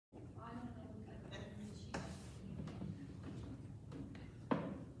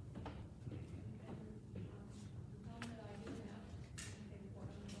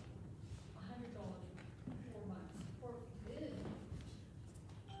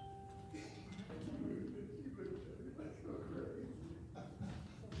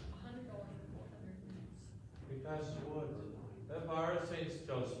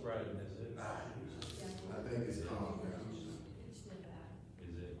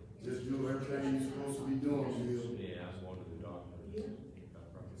everything you're supposed to be doing, Bill. Yeah, I was one of the doctors. Yeah.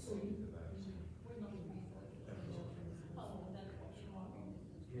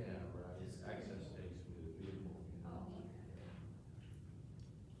 Yeah, right. It's access states for the vehicle.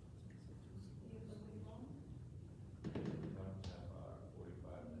 About half hour,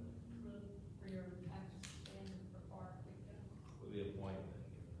 45 minutes. For your access stand for car pickup? For the appointment.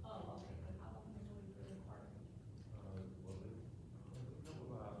 Oh, okay, but how long usually for the parking? Well, a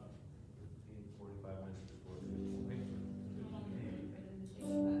couple about 15, 45 minutes before the appointment. How long do you for them to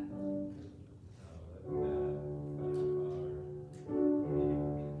take you back? About a half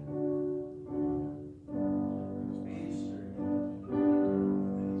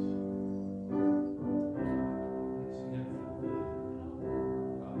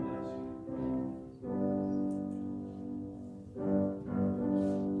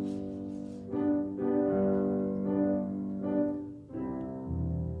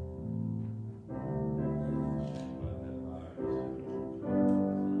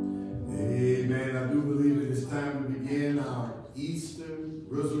Amen. I do believe it is time to begin our Easter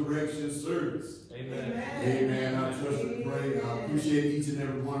resurrection service. Amen. Amen. I trust and pray. I appreciate each and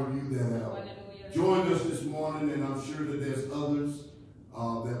every one of you that have joined us this morning, and I'm sure that there's others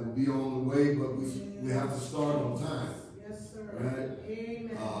that will be on the way, but we have to start on time. Yes, sir. Right?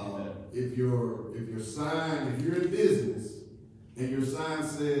 Amen. If your sign, if you're in business and your sign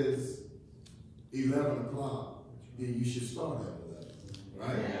says 11 o'clock, then you should start at 11,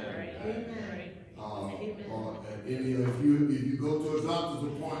 right? Amen. Or if you go to a doctor's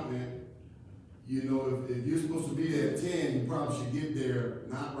appointment, you know, if you're supposed to be there at 10, you probably should get there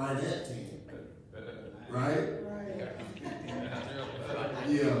not right at 10. Right? Right.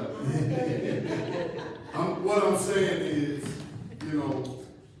 Yeah. What I'm saying is, you know,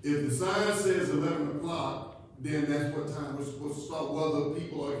 if the sign says 11 o'clock, then that's what time we're supposed to start, whether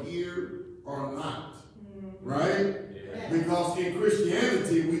people are here or not. Right? Yeah. Because in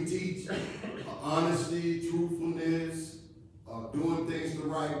Christianity, we teach honesty, truthfulness, doing things the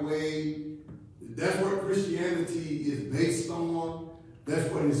right way. That's what Christianity is based on. That's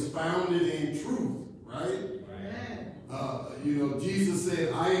what is founded in truth, right? You know, Jesus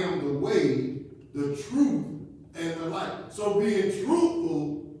said, I am the way, the truth, and the life. So being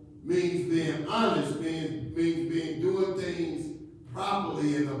truthful means being honest, means being doing things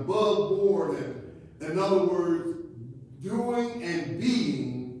properly and above board. And in other words, doing and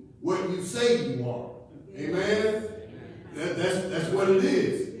being what you say you are. Amen? That's what it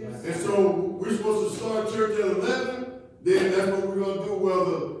is. And so we're supposed to start church at 11, then that's what we're going to do,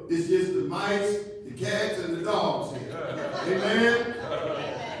 whether it's just the mice, the cats, and the dogs here. Amen?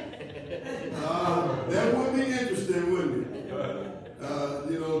 That would be interesting, wouldn't it?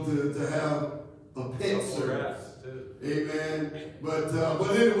 You know, to have a pet service. Amen. But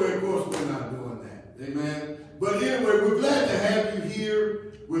anyway, of course, we're not doing that. Amen. But anyway, we're glad to have you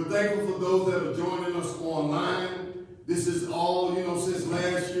here. We're thankful for those that are joining us online. This is all, you know, since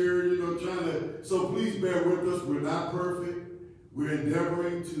last year, you know, so please bear with us. We're not perfect. We're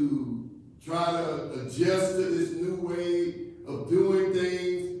endeavoring to try to adjust to this new way of doing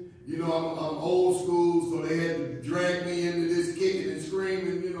things. You know, I'm old school, so they had to drag me into this kicking and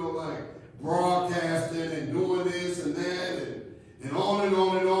screaming, you know, like broadcasting and doing this and that and on and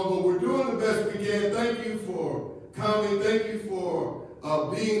on and on. But we're doing the best we can. Thank you for coming. Thank you for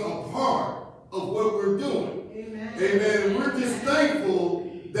being a part of what we're doing. Amen. Amen. And we're just thankful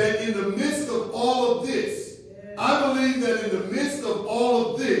that in the midst of all of this, I believe that in the midst of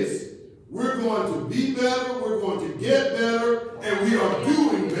all of this, we're going to be better, we're going to get better, and we are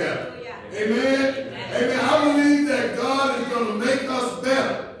doing better. Amen. Amen. I believe that God is going to make us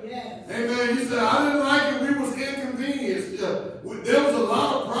better. Amen. You said, I didn't like it. We was inconvenienced. There was a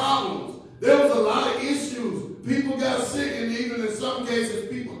lot of problems. There was a lot of issues. People got sick, and even in some cases,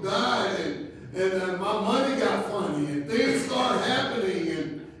 people died, and my money got funny, and things started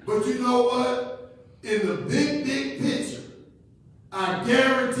happening. But you know what? In the big, big picture, I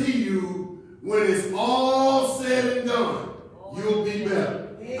guarantee you, when it's all said and done, you'll be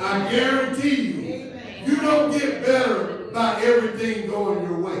better. I guarantee you, you don't get better by everything going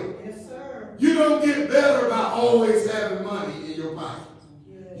your way. Yes, sir. You don't get better by always having money in your pocket.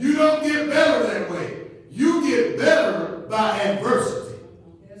 You don't get better that way. You get better by adversity.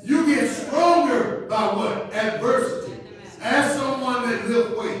 You get stronger by what? Adversity. Ask someone that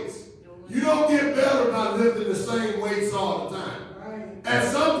lifts weights. You don't get better by lifting the same weights all the time. At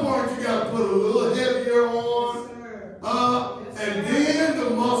some point, you got to put a little heavier on, and then the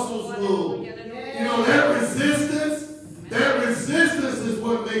muscles will, you know, that resistance is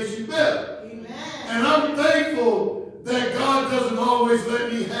what makes you better. And I'm thankful that God doesn't always let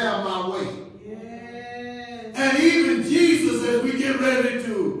me have my way. And even Jesus, as we get ready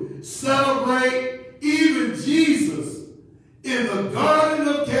to celebrate, even Jesus in the Garden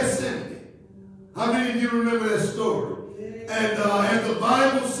of Gethsemane. How many of you remember that story? And the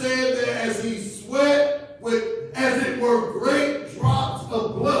Bible said that as he sweat with, as it were, great drops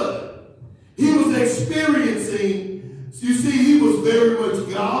of blood, he was experiencing, you see, he was very much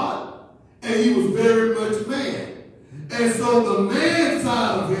God and he was very much man. And so the man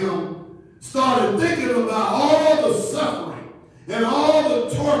side of him started thinking about all the suffering and all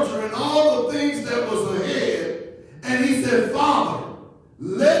the torture and all the things that was ahead. And he said, Father,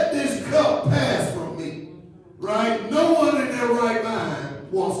 let this cup pass from me. Right? No one in their right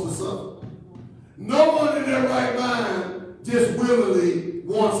mind wants to suffer. No one in their right mind just willingly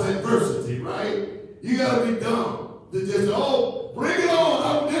wants adversity, right? You got to be dumb to just, oh, bring it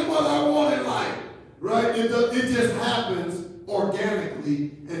on. This is what I want in life, right? It just happens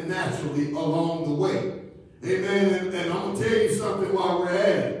organically and naturally along the way. Amen. And I'm going to tell you something while we're at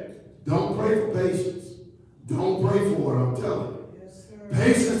it. Don't pray for patience. Don't pray for it, I'm telling you. Yes, sir.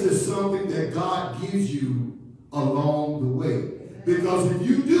 Patience is something that God gives you along the way. Because if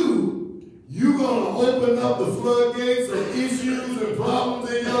you do, you're going to open up the floodgates of issues and problems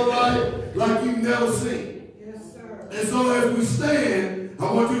in your life like you've never seen. Yes, sir. And so as we stand,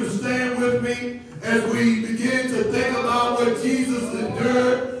 I want you to stand with me as we begin to think about what Jesus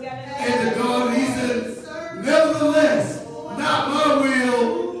endured in the garden. He said, nevertheless, not my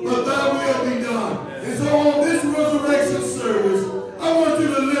will, but thy will be done. And so on this resurrection service, I want you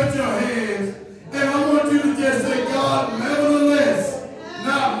to lift your hands and I want you to just say, God, nevertheless,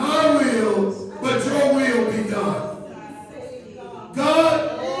 not my will, but your will be done.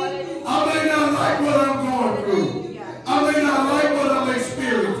 God, I may not like what I'm going through. I may not like what I'm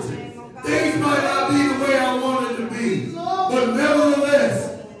experiencing. Things might not be the way I want it to be. But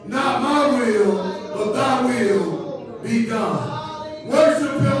nevertheless, not my will, but thy will be done.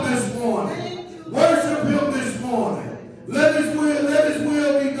 Worship him this morning. Worship him this morning. Let his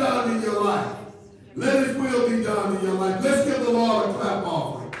will be done in your life. Let his will be done in your life. Let's give the Lord a clap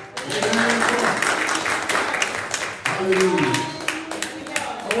offering. Amen. Hallelujah.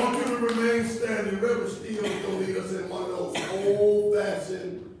 I want you to remain standing. Reverend Steele is going to lead us in one of those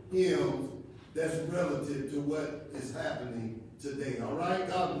old-fashioned hymns that's relative to what is happening today. All right?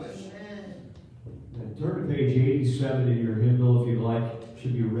 God bless you. And turn to page 87 in your hymnal if you'd like.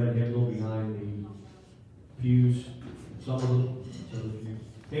 Should be a red hymnal behind the pews. Some of them.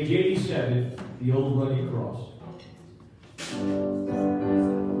 Page 87, the old rugged cross. Thank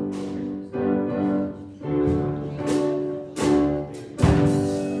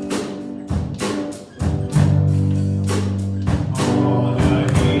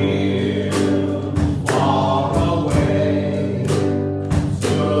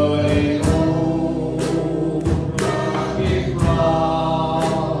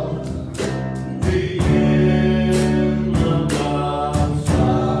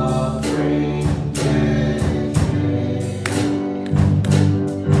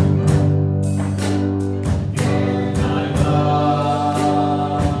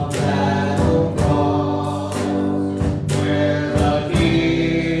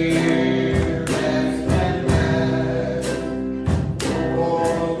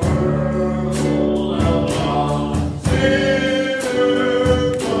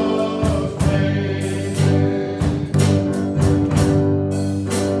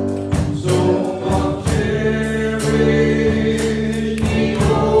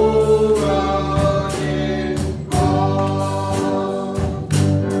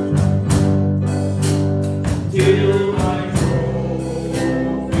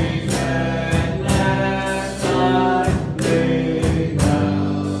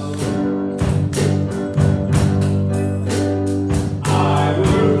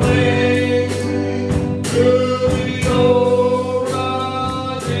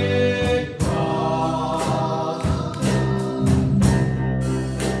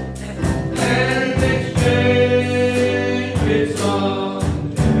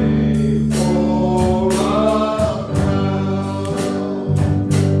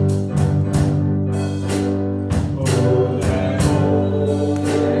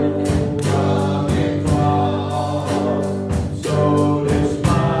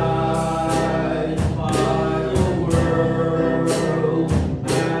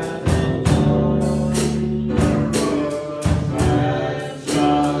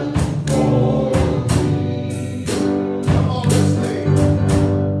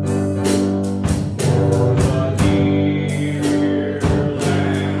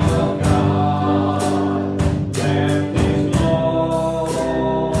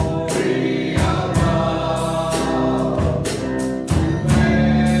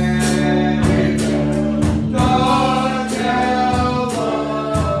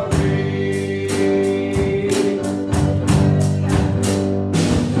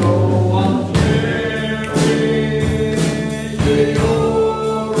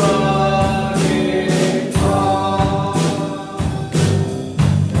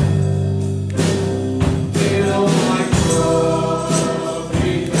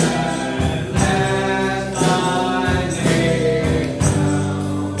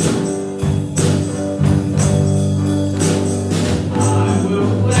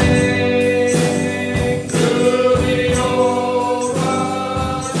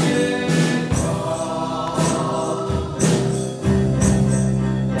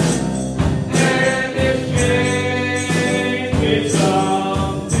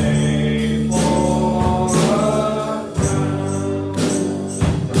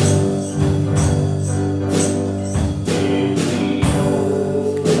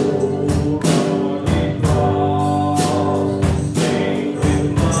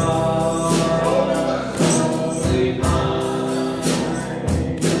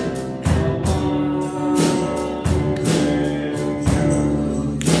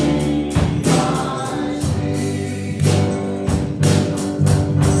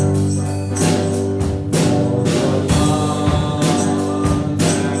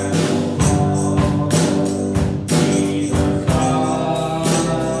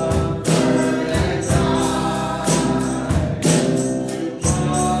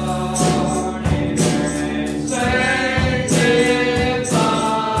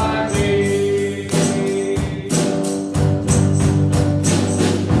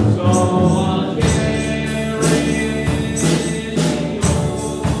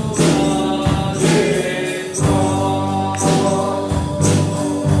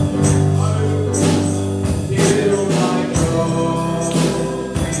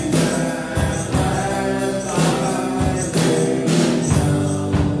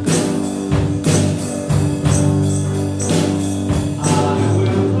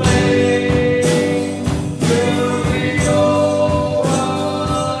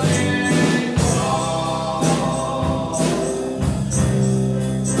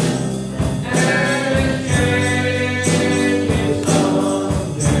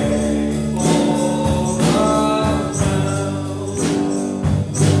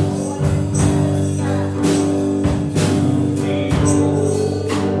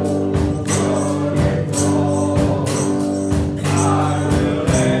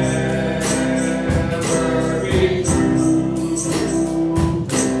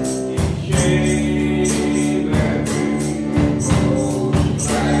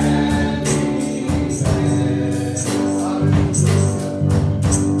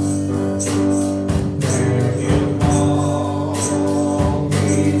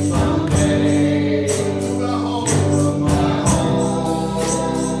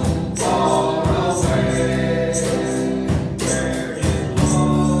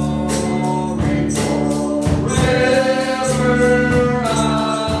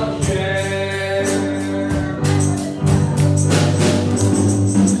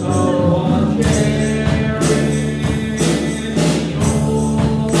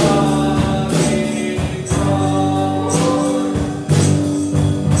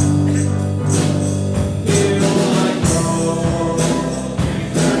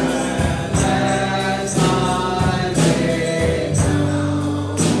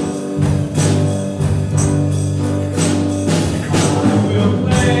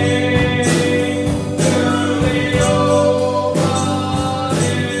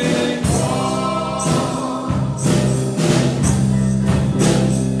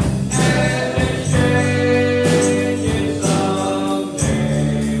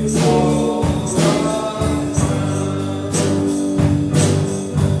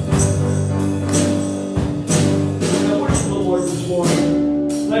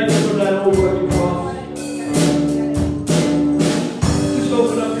that old rugged cross. Just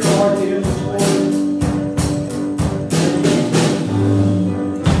open up your heart to Him this morning.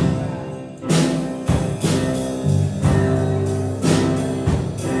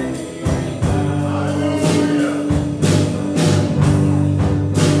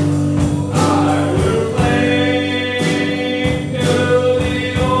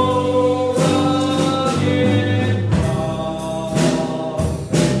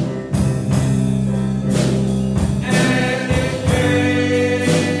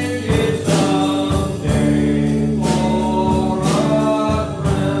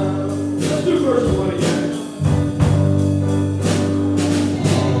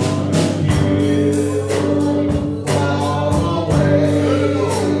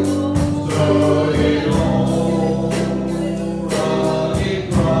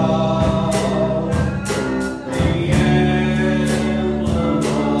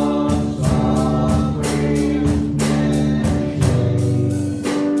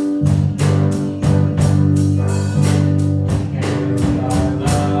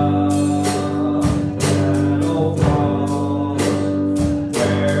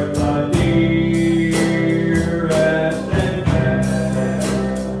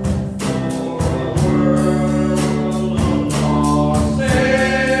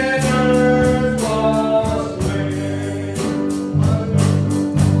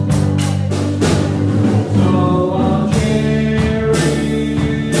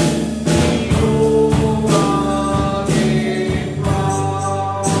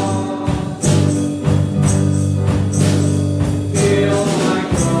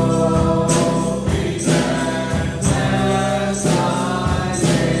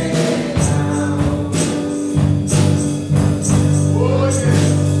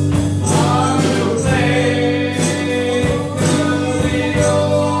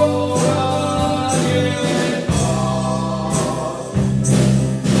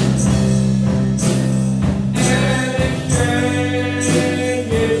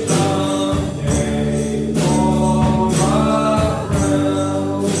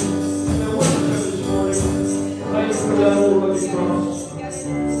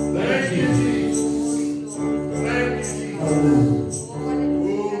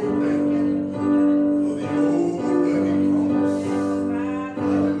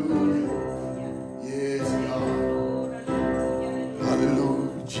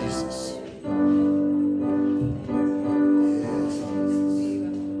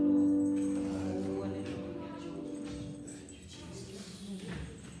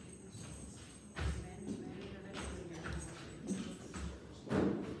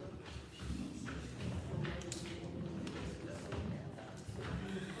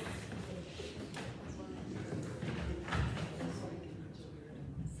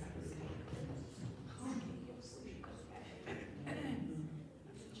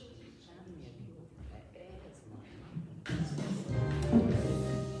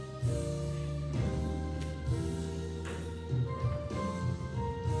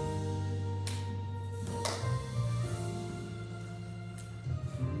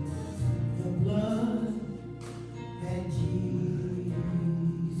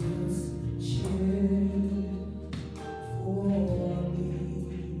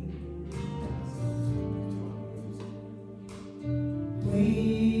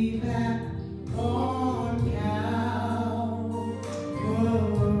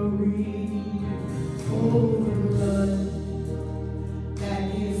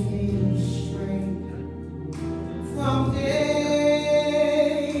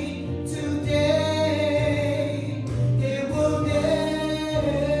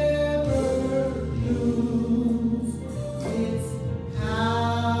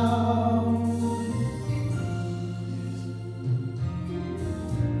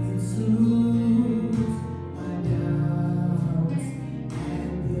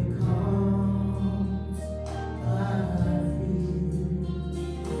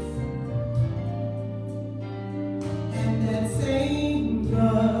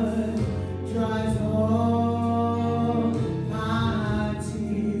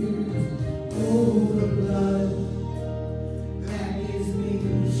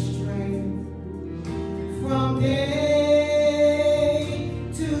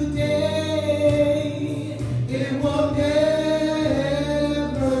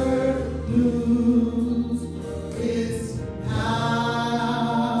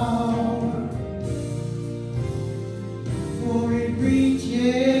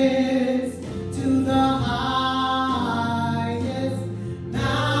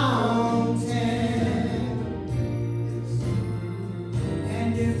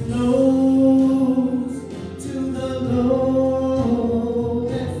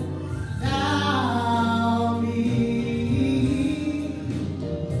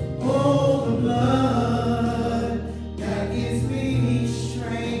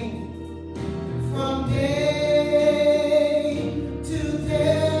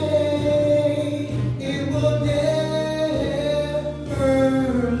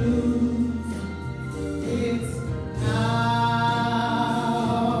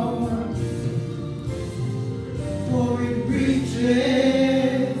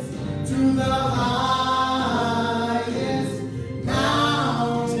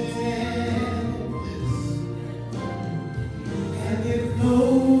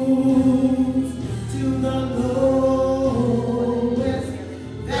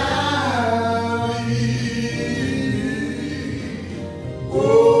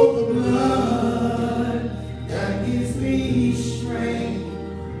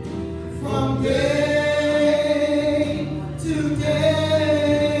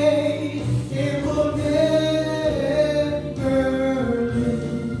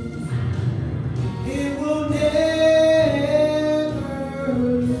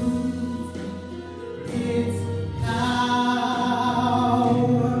 its power.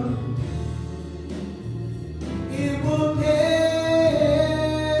 It will never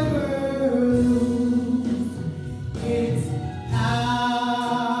lose its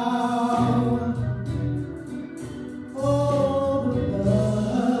power. Oh, the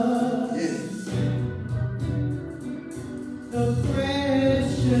blood, the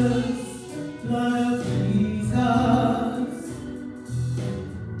precious blood of Jesus.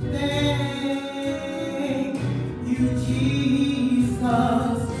 Thank you,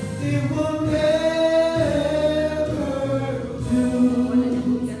 Jesus. It will never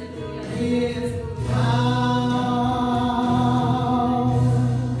lose its power.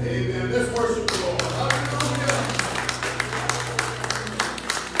 Amen. Let's worship the Lord. Hallelujah.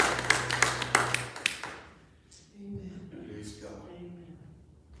 Praise God.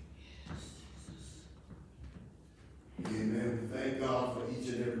 Amen. Thank God for each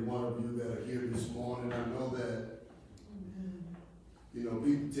and every one of you that are here this morning. I know that, you know,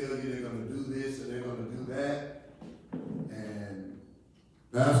 people tell you they're going to do this and they're going to do that. And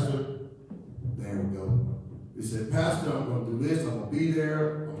Pastor, there we go. He said, Pastor, I'm going to do this. I'm going to be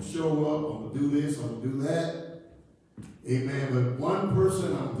there. I'm going to show up. I'm going to do this. I'm going to do that. Amen. But one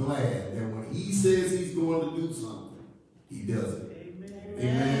person I'm glad that when he says he's going to do something, he does it.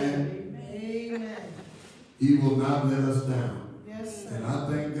 Amen. Amen. He will not let us down. Yes, sir. And I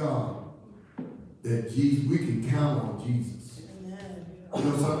thank God that Jesus, we can count on Jesus. Amen. You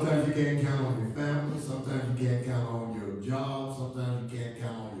know, sometimes you can't count on your family. Sometimes you can't count on your job. Sometimes you can't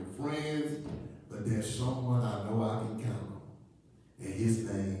count on your friends. But there's someone I know I can count on. And his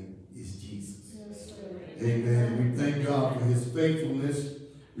name is Jesus. Yes, sir. Amen. We thank God for his faithfulness.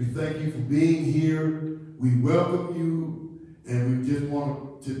 We thank you for being here. We welcome you. And we just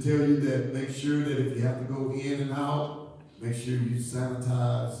want to tell you that make sure that if you have to go in and out, make sure you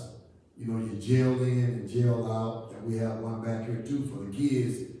sanitize, you know, you gel in and gel out. And we have one back here too for the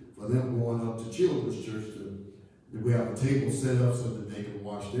kids, for them going up to children's church. We have a table set up so that they can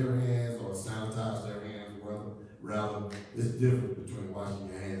wash their hands or sanitize their hands. Rather, it's different between washing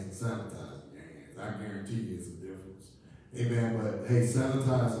your hands and sanitizing your hands. I guarantee you it's a difference. Amen. But hey,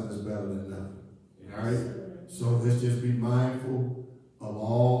 sanitizing is better than nothing. All right? So let's just be mindful of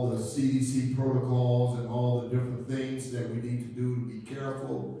all the CDC protocols and all the different things that we need to do to be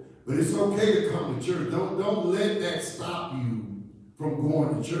careful. But it's okay to come to church. Don't let that stop you from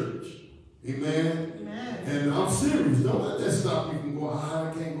going to church. Amen? Amen. And I'm serious. Don't let that stop you from going,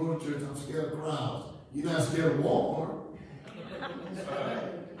 I can't go to church. I'm scared of crowds. You're not scared of Walmart.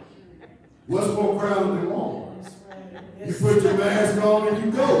 What's more crowded than Walmart? You put your mask on and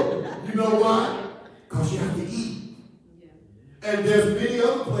you go. You know why? Because you have to eat. And there's many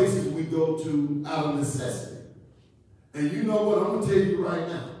other places we go to out of necessity. And you know what? I'm going to tell you right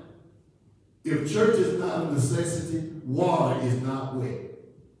now. If church is not a necessity, water is not wet.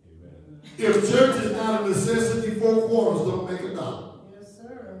 Amen. If church is not a necessity, 4 quarters don't make $1. Yes,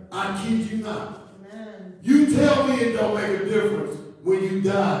 sir. I kid you not. Amen. You tell me it don't make a difference when you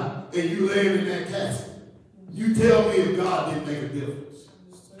die and you land in that casket. You tell me if God didn't make a difference.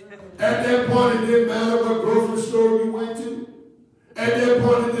 At that point, it didn't matter what grocery store you went to. At that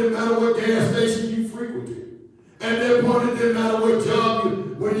point, it didn't matter what gas station you frequented. At that point, it didn't matter what job you.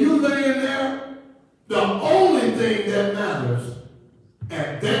 When you lay in there, the only thing that matters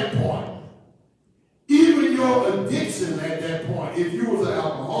at that point, even your addiction at that point, if you was an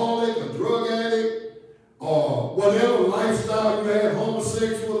alcoholic, a drug addict, or whatever lifestyle you had,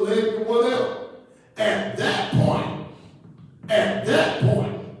 homosexual, lesbian, whatever, at that point,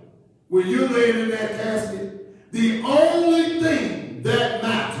 when you're laying in that casket, the only thing that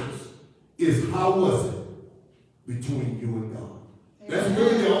matters is how was it between you and God. Amen. That's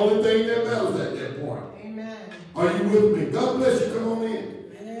really the only thing that matters at that point. Amen. Are you with me? God bless you. Come on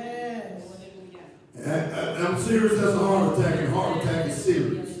in. Yes. I'm serious as a heart attack, and heart attack is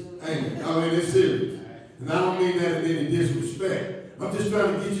serious. Ain't it? I mean, it's serious. And I don't mean that in any disrespect. I'm just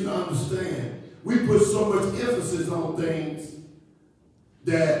trying to get you to understand. We put so much emphasis on things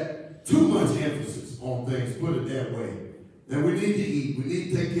that, too much emphasis on things, put it that way. And we need to eat. We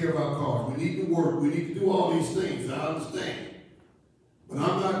need to take care of our cars. We need to work. We need to do all these things. I understand. But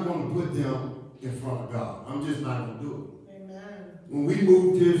I'm not going to put them in front of God. I'm just not going to do it. Amen. When we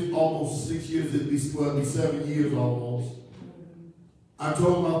moved here almost 6 years, it'd be 7 years almost. I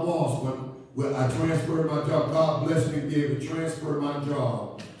told my boss when I transferred my job, God blessed me to be able to transfer my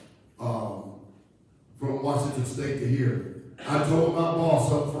job from Washington State to here. I told my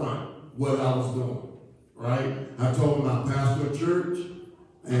boss up front what I was doing, right? I told him I pastor a church,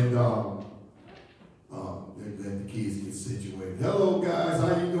 and let the kids get situated. Hello, guys.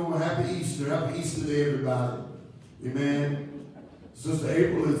 How you doing? to everybody. Amen. Sister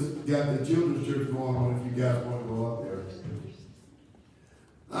April has got the children's church going on if you guys want to go up there.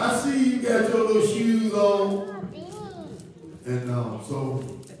 I see you got your little shoes on. And so,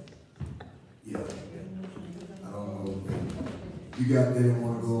 yeah. I don't know. You got they don't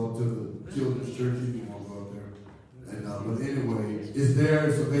want to go up to the children's church if you want to go up there. And but anyway, it's there,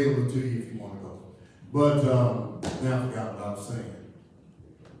 it's available to you if you want to go. But now I forgot what I was saying.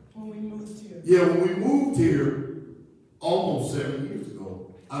 When we moved here. Yeah, when we moved here almost 7 years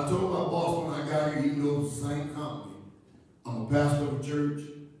ago, I told my boss when I got here, even though it's the same company, I'm a pastor of a church.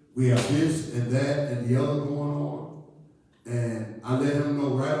 We have this and that and the other going on. And I let him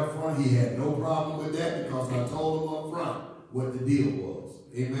know right up front. He had no problem with that because I told him up front what the deal was.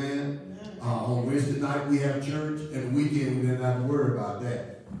 Amen. On Wednesday night we have church, and the weekend we didn't have to worry about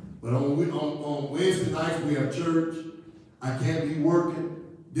that. But on Wednesday nights we have church. I can't be working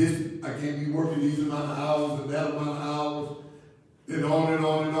this. I can't be working these amount of hours and that amount of hours, and on and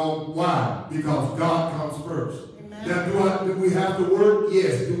on and on. Why? Because God comes first. Amen. Now, do we have to work?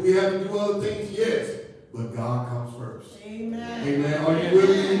 Yes. Do we have to do other things? Yes. But God comes first. Amen. Amen. Are you with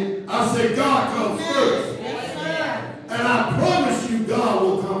me? I say God comes first. Yes, sir. And I promise you God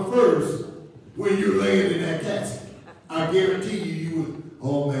will come first when you're laying in that casket. I guarantee you would,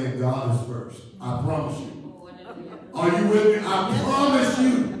 oh man, God is first. I promise you. Are you with me? I promise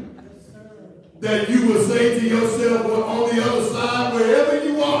you that you will say to yourself on the other side, wherever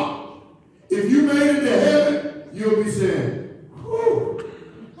you are, if you made it to heaven, you'll be saying, whew.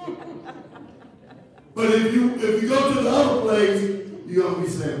 But if you go to the other place, you're going to be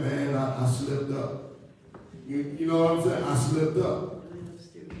saying, man, I slipped up. You know what I'm saying? I slipped up.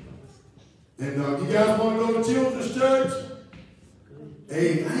 And you guys want to go to children's church?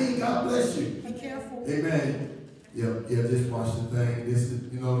 Hey, God bless you. Be careful. Amen. Yeah, just watch the thing. This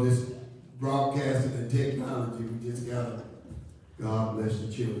is, this broadcasting and technology. We just gotta, God bless the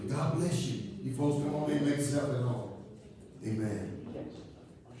children. God bless you. You folks come on in and make yourself at home. Amen.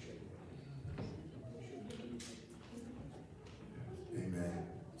 Amen.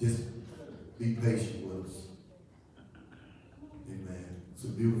 Just be patient with us. Amen. It's a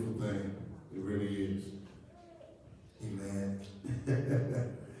beautiful thing. It really is. Amen.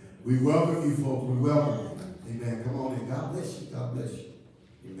 We welcome you folks. We welcome you. Amen. Come on in. God bless you. God bless you.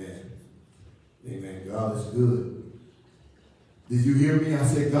 Amen. Amen. God is good. Did you hear me? I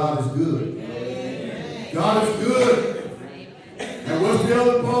said God is good. Amen. God is good. And what's the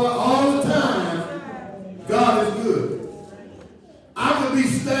other part? All the time, God is good. I could be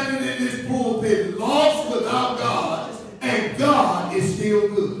standing in this pulpit lost without God, and God is still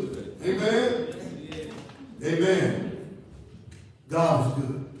good. Amen. Amen. God is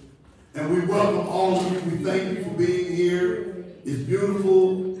good. And we welcome all of you. We thank you for being here. It's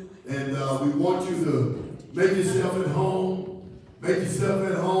beautiful. And we want you to make yourself at home. Make yourself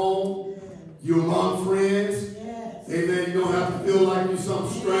at home. You're among friends. Yes. Amen. You don't have to feel like you're some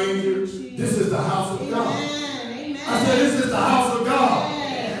stranger. This is the house of God. Amen. I said this is the house of God.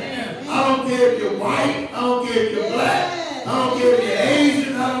 Amen. I don't care if you're white. I don't care if you're black. I don't care if you're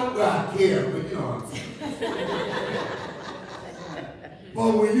Asian. I care, but you know what I'm saying. But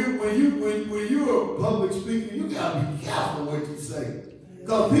when you're a public speaker, you gotta be careful what you say.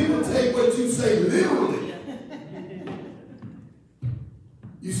 Because people take what you say literally.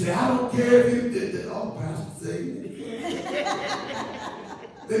 You say, I don't care if you did that. Oh, Pastor say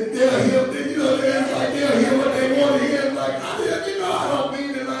they'll hear what they want to hear. Like, I don't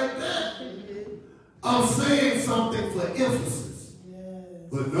mean it like that. I'm saying something for emphasis. Yes.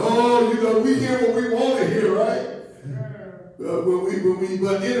 But no, we hear what we want to hear, right?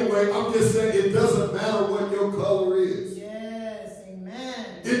 But anyway, I'm just saying it doesn't matter what your color is. Yes. Amen.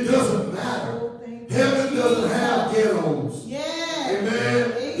 It doesn't matter. Heaven doesn't have ghettos. Yes.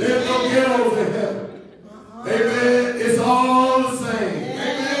 Amen. There's no ghettos in heaven. Amen. It's all the same.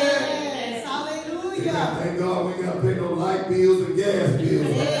 Yes. Amen. Hallelujah. Thank God we ain't got to pay no light bills and gas bills.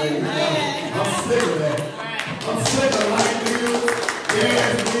 Amen. I'm sick of that. I'm sick of light bills,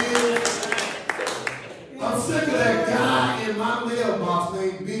 gas bills. I'm sick of that guy in my mailbox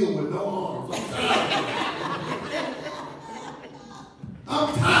named Bill with no arms. I'm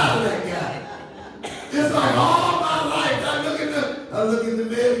tired of that guy. It's like all my life I look at the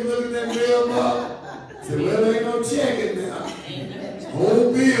mail, you look at that mailbox. Say, well, there ain't no checking now.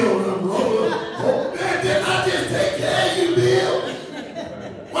 Old Bill, and I'm rolling. Oh man, didn't I just take care of you, Bill?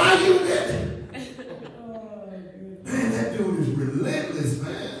 Why you there? Man, that dude is relentless,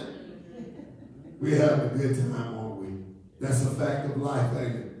 man. We're having a good time, aren't we? That's a fact of life,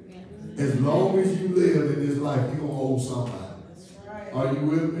 ain't it? As long as you live in this life, you're going to owe somebody. That's right. Are you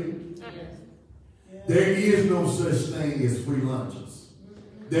with me? There is no such thing as free lunches.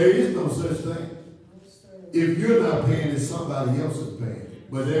 There is no such thing. If you're not paying, it's somebody else is paying.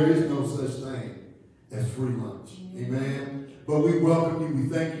 But there is no such thing as free lunch. Amen. But we welcome you. We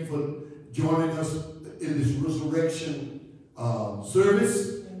thank you for joining us in this resurrection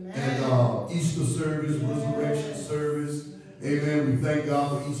service and Easter service, resurrection service. Amen. We thank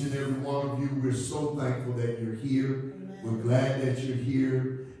God for each and every one of you. We're so thankful that you're here. We're glad that you're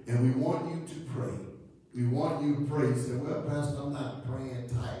here. And we want you to pray. We want you to pray. You say, well, Pastor, I'm not praying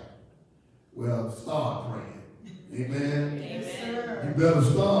tight. Well, start praying. Amen. Yes, You better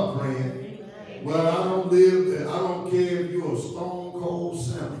start praying. Well, I don't care if you're a stone cold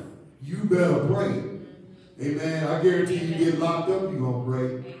sinner. You better pray. Amen. I guarantee you get locked up, you're going to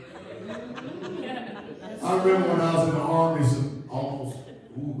pray. I remember when I was in the army almost,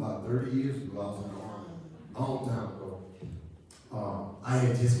 about 30 years ago, I was in the army. A long time ago. I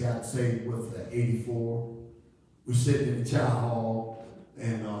had just got saved with 84. We sitting in the chow hall,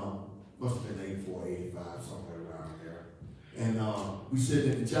 and must have been 84, 85, somewhere around there. And we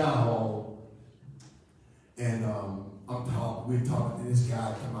sitting in the chow hall, and we're talking to this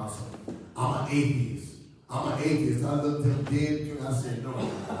guy come out saying, I'm an atheist. I'm an atheist. I looked him dead and I said, no.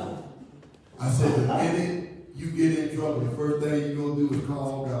 I said, the minute you get in trouble, the first thing you're going to do is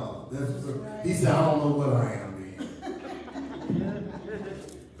call God. He said, I don't know what I am, man.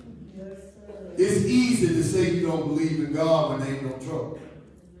 It's easy to say you don't believe in God when there ain't no trouble.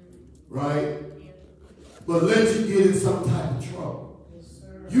 Right? But let you get in some type of trouble.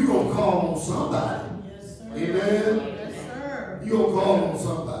 You're going to call on somebody. Amen? You're going to call on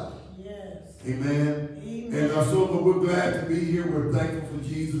somebody. Amen? And but we're glad to be here. We're thankful for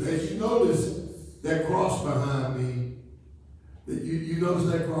Jesus. As you notice that cross behind me, you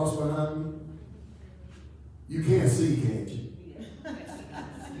notice that cross behind me? You can't see, can't you?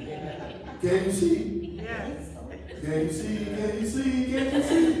 Can you see? Yes. Can you see? Can you see? Can you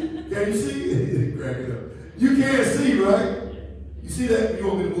see? Can you see? Crack it up. You can't see, right? You see that? You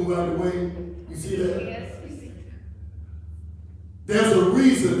want me to move out of the way? You see that? Yes, we see. There's a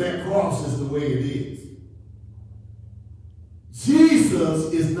reason that cross is the way it is.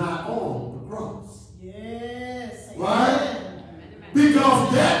 Jesus is not on the cross. Yes. Right?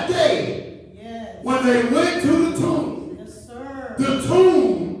 Because that day, when they went to the tomb, the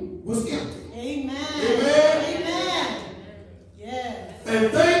tomb was empty. Amen. Amen. Amen. Yes.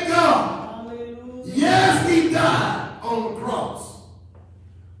 And thank God, Hallelujah. yes, he died on the cross.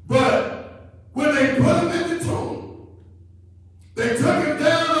 But when they put him in the tomb, they took him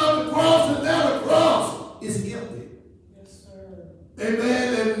down off the cross, and now the cross is empty. Yes, sir.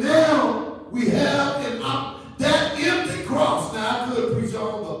 Amen. And now we have that empty cross. Now I could preach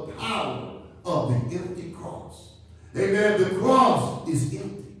on the power of the empty cross. Amen. The cross is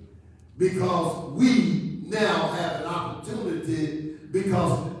empty because we now have an opportunity,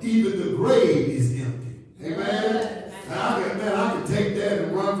 because even the grave is empty. Amen. I can take that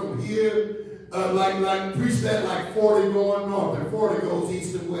and run from here, like preach that like 40 going north and 40 goes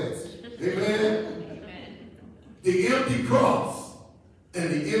east and west. Amen. The empty cross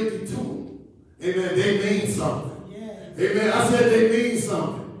and the empty tomb. Amen. They mean something. Yes. Amen. I said they mean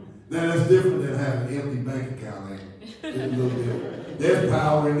something. Now that's different than having an empty bank account. It's a little different. There's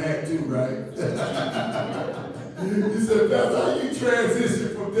power in that too, right? You said, Pastor, how you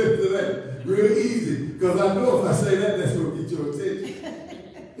transition from this to that? Real easy. Because I know if I say that, that's going to get your attention.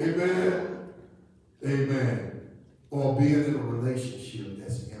 Amen. Amen. Or being in a relationship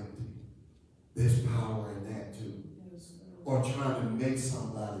that's empty. There's power in that too. Or trying to make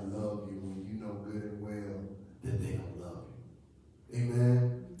somebody love you when you know good and well that they don't love you.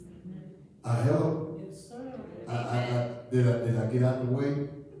 Amen. I help. Yes, sir. Did I get out of the way?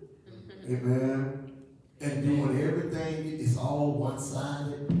 Amen. And doing everything, it's all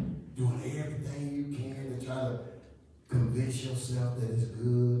one-sided. Doing everything you can to try to convince yourself that it's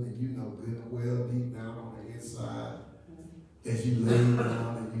good, and you know good and well deep down on the inside. As you lay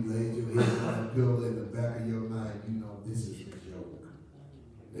down and you lay your head on that pillow in the back of your mind, you know this is a joke.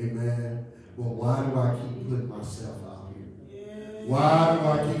 Amen. Well, why do I keep putting myself out here? Why do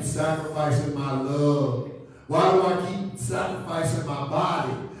I keep sacrificing my love? Why do I keep sacrificing my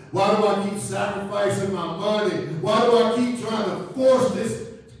body? Why do I keep sacrificing my money? Why do I keep trying to force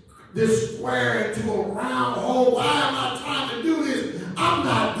this square into a round hole? Why am I trying to do this? I'm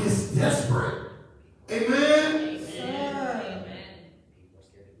not this desperate. Amen? Sir.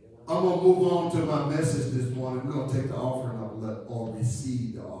 I'm going to move on to my message this morning. We're going to take the offering up or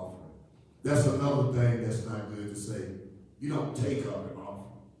receive the offering. That's another thing that's not good to say. You don't take up an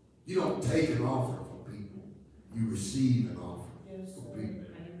offering. You don't take an offering from people. You receive an offering Yes, from sir. people.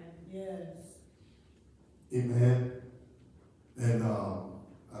 Yes. Amen. And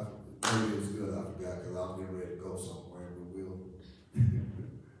maybe it's good I forgot because I was getting ready to go somewhere, but we'll.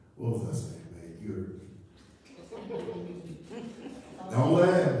 What was I saying, man? Don't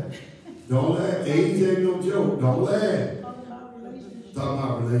laugh. Don't laugh. Age ain't no joke. Don't laugh. Talking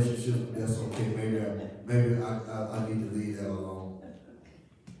about relationships, that's okay. Maybe I need to leave that alone.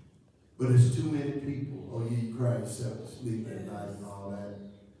 But it's too many people. Oh, you cry yourself to sleep at night and all that.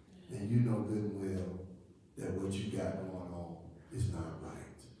 And you know good and well that what you got going on is not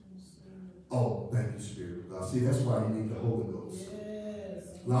right. Oh, thank you, Spirit of God. See, that's why you need the Holy Ghost. Yes.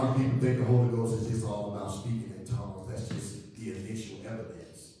 A lot of people think the Holy Ghost is just all about speaking in tongues. That's just the initial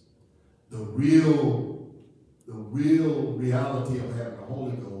evidence. The real reality of having the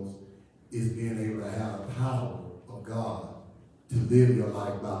Holy Ghost is being able to have the power of God to live your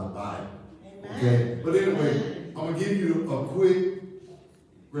life by the Bible. Okay? But anyway, I'm going to give you a quick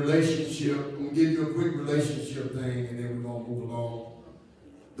relationship. I'm going to give you a quick relationship thing, and then we're going to move along.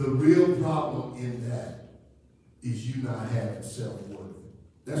 The real problem in that is you not having self-worth.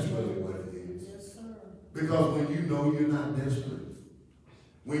 That's really what it is. Yes, sir. Because when you know you're not desperate,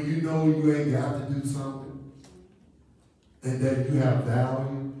 when you know you ain't got to do something, and that you have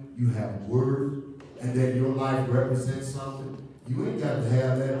value, you have worth, and that your life represents something, you ain't got to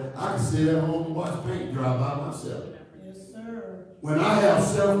have that. I can sit at home and watch paint dry by myself. Yes, sir. When I have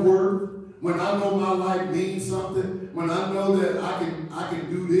self-worth, when I know my life means something, when I know that I can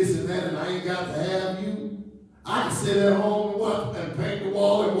do this and that and I ain't got to have you, I can sit at home and watch and paint the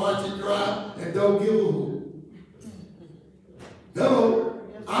wall and watch it dry and don't give a hoot. Hello?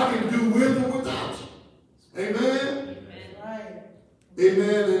 I can do with or without you. Amen? Right.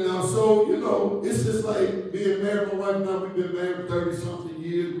 Amen. And so, you know, it's just like being married. My wife and I, we've been married 30-something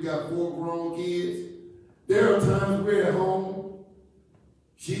years. We got 4 grown kids. There are times we're at home.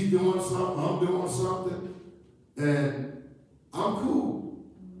 She's doing something. I'm doing something. And I'm cool.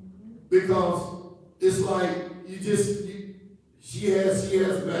 Because it's like she has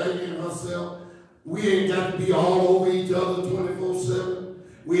value in herself. We ain't got to be all over each other 24/7.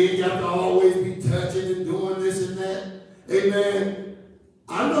 We ain't got to always be touching and doing this and that. Amen.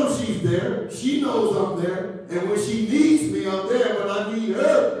 I know she's there. She knows I'm there. And when she needs me, I'm there. When I need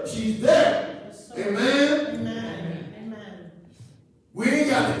her, she's there. Yes, sir. Amen. Amen. Amen. We ain't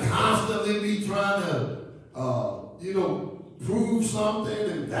got to constantly be trying to, prove something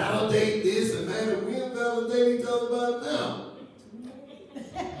and validate this and that. And we ain't validate each other by now.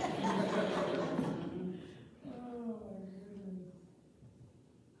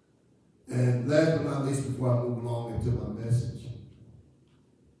 And last but not least, before I move along into my message,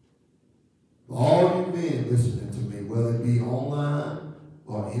 for all you men listening to me, whether it be online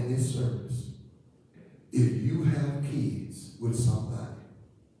or in this service, if you have kids with somebody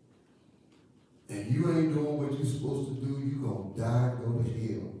and you ain't doing what you're supposed to do, you're going to die and go to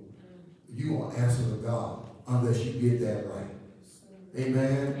hell. You're going to answer to God unless you get that right.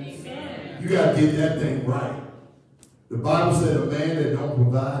 Amen? Amen. You got to get that thing right. The Bible said a man that don't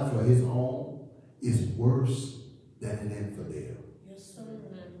provide for his own is worse than an infidel. Yes, sir.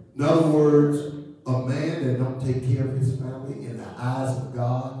 In other words, a man that don't take care of his family in the eyes of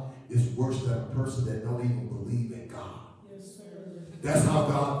God is worse than a person that don't even believe in God. Yes, sir. That's how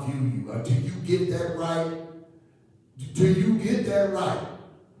God view you. Until you get that right,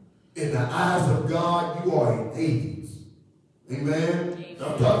 in the eyes of God, you are an atheist. Amen?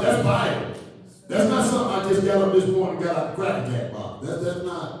 That's Bible. That's not something I just got up this morning and got out the Cracker Jack box.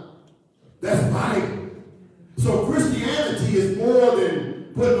 That's Bible. So Christianity is more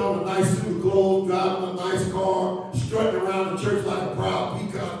than putting on a nice suit of clothes, driving a nice car, strutting around the church like a proud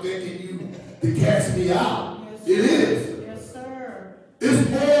peacock thinking you to cast me out. Yes, It is. Yes, sir. It's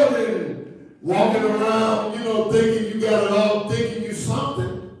more than walking around, thinking you got it all, thinking you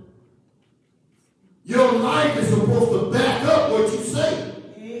something. Your life is supposed to back up what you say.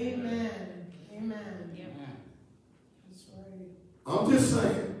 Amen. Amen. That's right. I'm just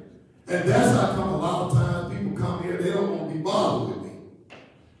saying. And that's how come a lot of times people come here, they don't want to be bothered with me.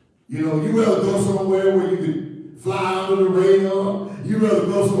 You rather go somewhere where you can fly under the radar. You rather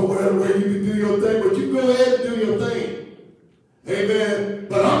go somewhere where you can do your thing, but you go ahead and do your thing. Amen.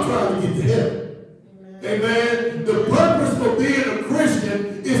 But I'm trying to get to heaven. Amen. The purpose for being a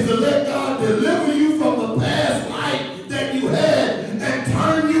Christian is to let God deliver you from the past life that you had and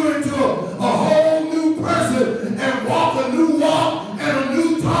turn you into a whole new person and walk a new walk and a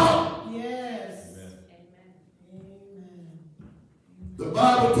new talk. Yes. Amen. Amen. The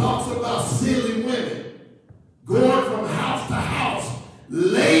Bible talks about silly women going from house to house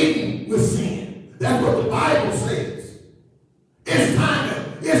laden with sin. That's what the Bible says. It's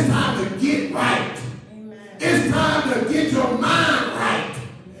time to get right. Amen. time to get your mind right.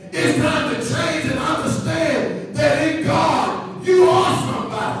 It's time to change and understand that in God, you are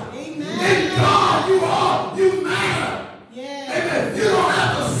somebody. Amen. In God, you matter. Yes. Amen. You don't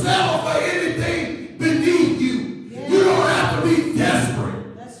have to settle for anything beneath you. Yes. You don't have to be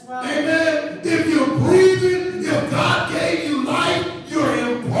desperate. That's right. Amen. If you're breathing, if God gave you life, you're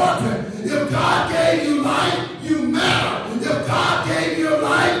important. If God gave you life, you matter. If God gave you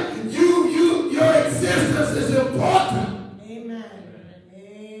life, your existence is important. Amen.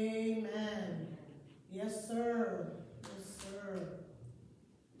 Amen. Yes, sir. Yes, sir.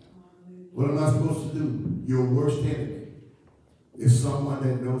 What am I supposed to do? Your worst enemy is someone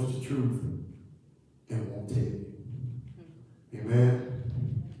that knows the truth and won't tell you. Amen.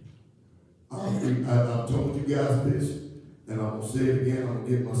 I've told you guys this, and I'm going to say it again. I'm going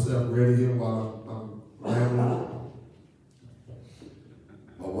to get myself ready here while I'm rambling.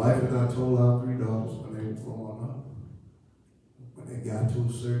 My wife and I told our 3 daughters when they were growing up, when they got to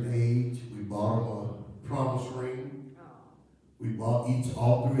a certain age, we bought them a promise ring. We bought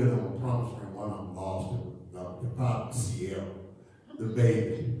all 3 of them a promise ring. One of them lost it. The problem, Sierra, the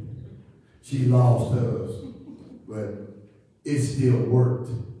baby. She lost hers, but it still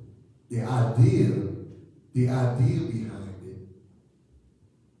worked. The idea behind it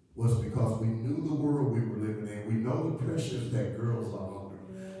was because we knew the world we were living in. We know the pressures that girls are under.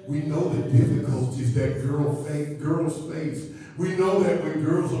 We know the difficulties that girls face. We know that when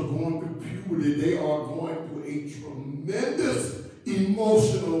girls are going through puberty, they are going through a tremendous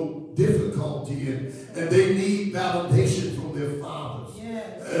emotional difficulty, and they need validation from their fathers.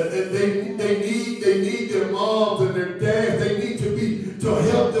 Yes. And they need their moms and their dads. They need to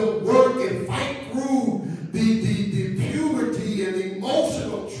help them work and fight through the puberty and the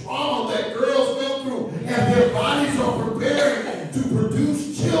emotional trauma that girls go through as their bodies are preparing to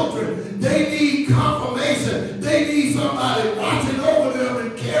produce children. They need confirmation. They need somebody watching over them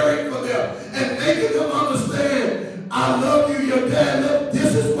and caring for them and making them understand, I love you, your dad. Look,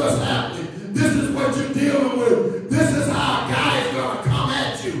 this is what's happening. This is what you're dealing with. This is how a guy is going to come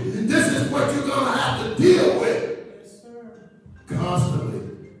at you. This is what you're going to have to deal with. Yes, sir.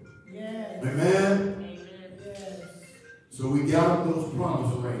 Constantly. Yes. Amen? Yes. So we got them those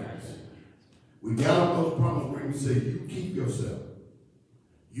promise rings. We got them those promise rings. We say, you keep yourself.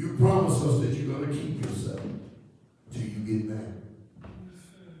 You promise us that you're going to keep yourself till you get married.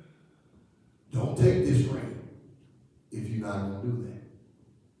 Don't take this ring if you're not going to do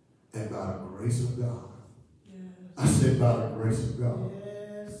that. And by the grace of God. Yes. I said by the grace of God.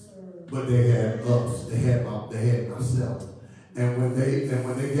 Yes, sir. But they had us. They had myself. And when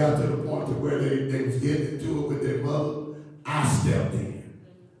they got to the point to where they was getting into it with their mother, I stepped in.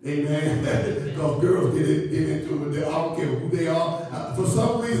 Amen. Because girls get into it with their, I don't care who they are. For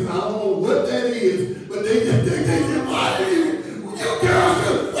some reason, I don't know what that is, but they get why do you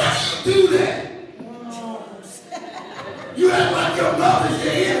girls, why do you do that? You act like your mother's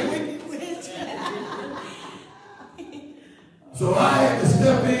your enemy. So I had to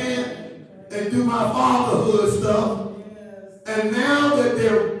step in and do my fatherhood stuff. And now that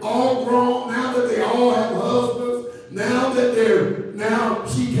they're all grown, now that they all have husbands, now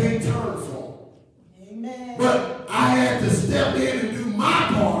she can't turn for them. Amen. But I had to step in and do my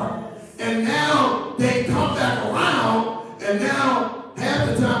part. And now they come back around, and now half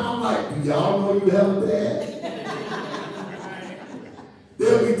the time I'm like, do y'all know you have a dad?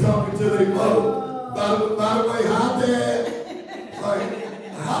 They'll be talking to their mother. By the way, hi, Dad.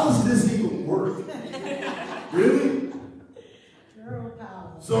 Like, how does this even work? Really? Girl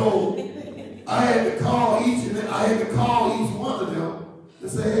power. So I had to call each one of them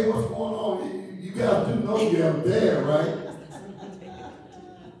and say, hey, what's going on? You guys do know you have a dad, right?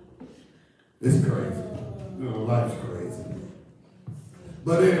 It's crazy. You know, life's crazy.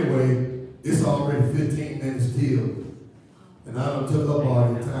 But anyway, it's already 15 minutes till. And I done took up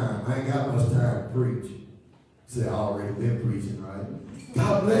all your time. I ain't got much time to preach. Say, I already been preaching, right?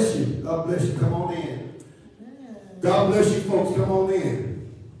 God bless you. God bless you. Come on in. God bless you, folks. Come on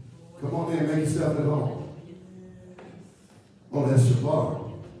in. Come on in. Make yourself at home. Oh, that's Shabar.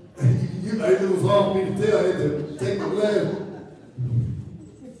 It was hard for me to tell. I had to take my glasses.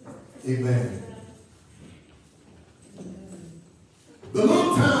 Amen. The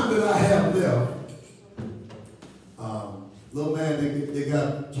little time that I have left, little man, they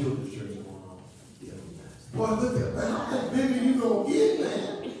got children's church going on. Yeah. Boy, look at that. How big you gonna get, man?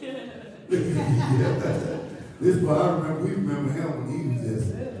 Yeah. This boy, we remember him when he was just.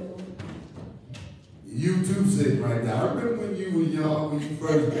 You too sitting right now. I remember when you were young, when you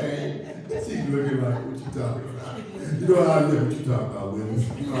first came. She's looking like, what you talking about? You know how I know what you talking about, Willis.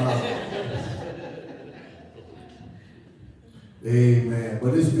 You know how. Amen.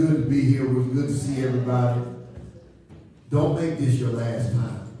 But it's good to be here. It was good to see everybody. Don't make this your last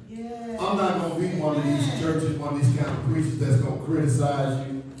time. Yes. I'm not going to be one of these churches, one of these kind of preachers that's going to criticize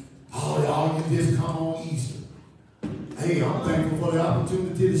you. Oh, y'all, you just come on Easter. Hey, I'm thankful for the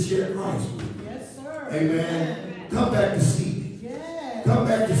opportunity to share Christ with you. Yes, sir. Amen. Come back to see me. Yes. Come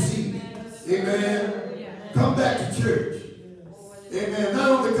back to see me. Amen. Come back to church. Amen. Not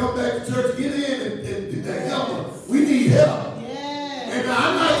only come back to church, get in and help us. We need help. Yes. Amen.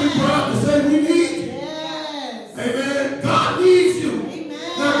 I'm not too proud to say we need you. Yes. Amen. God needs you. Amen.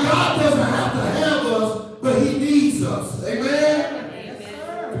 Now, God doesn't have to have us, but he needs us. Amen. Yes,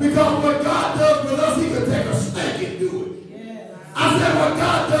 sir. Because what God does with us, he can take a snake and do it. Yes. I said what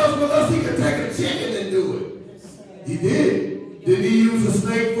God does with us, he can take a chicken and do it. Yes, sir. He did. Did he use a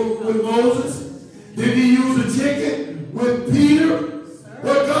snake with Moses? Did he use a chicken with Peter?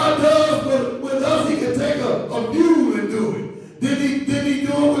 What God does with us, he can take a mule and do it. Did he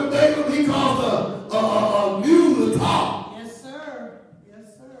do it with Balaam? He caused a mule to talk. Yes, sir.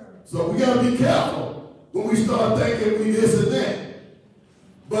 Yes, sir. So we got to be careful when we start thinking we this and that.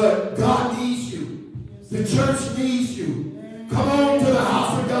 But God needs you. The church needs you. Come on to the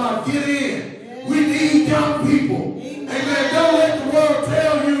house of God. Get in. We need young people. Amen. Don't let the world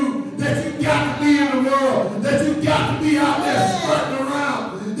tell you that you got to be in the world, that you got to be out there strutting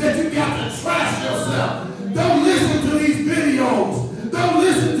around, that you got to trash yourself. Don't listen to these videos. Don't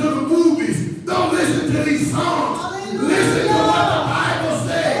listen to the movies. Don't listen to these songs. Listen to what the Bible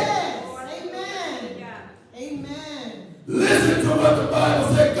says. Amen. Amen. Listen to what the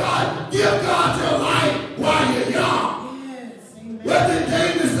Bible said. God, give God your life while you're young. Yes. Amen. What did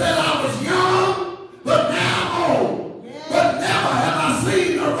David said? I was young, but now I'm old. But never have I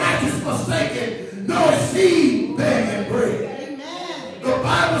seen the righteous forsaken, nor seed begging bread. Amen. The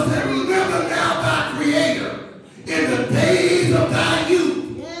Bible said, remember now thy Creator in the days of thy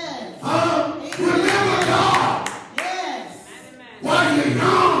youth. Yes. Remember God Yes. while you're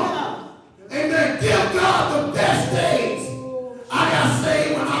young. Amen. Give God the best days. I got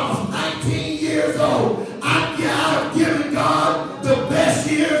saved when I was 19 years old. I've given God the best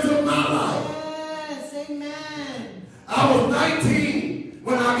years of my life. Yes. Amen. I was 19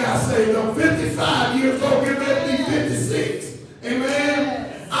 when I got saved. I'm 55 years old, getting ready to be 56.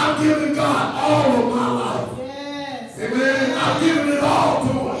 Amen. I'm giving God all of my life. Yes. Amen. I've given it all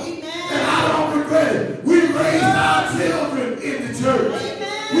to him. Amen. And I don't regret it. We raised our children in the church.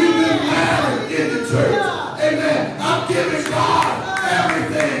 We've been married in the church. Amen. I'm giving God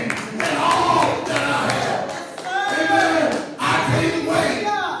everything and all that I have. Amen. I can't wait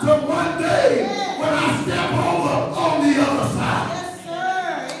till one day when I step over on the other side. Yes, sir.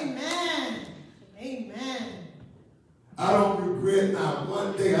 Amen. Amen. I don't regret not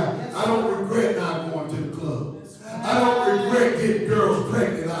one day. I don't regret not going to the club. I don't regret getting girls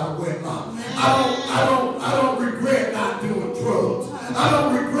pregnant out of wedlock. I don't regret not doing drugs. I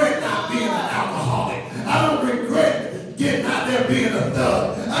don't regret not being an alcoholic. I don't regret getting out there being a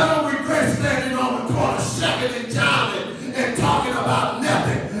thug. I don't regret standing on the corner shucking and jiving and talking about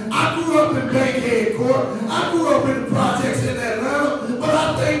nothing. I grew up in Bankhead Court. I grew up in the projects in Atlanta, but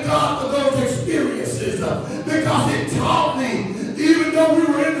I thank God for those experiences because it taught me. Even though we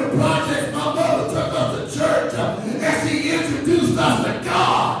were in the projects, my mother took us to church and she introduced us to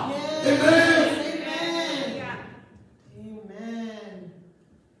God. Yes. Amen. Amen.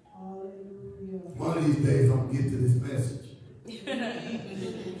 Hallelujah. One of these days I'm going to get to this message. Yes,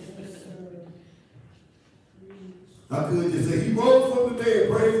 sir. I could just say, he rose from the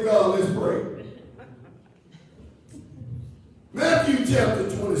dead. Praise God. Let's pray. Matthew chapter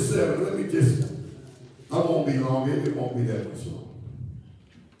 27. Let me just, I won't be long. It won't be that much long.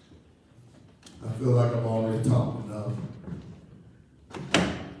 I feel like I'm already talking enough.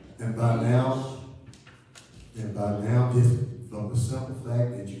 And by now, just from the simple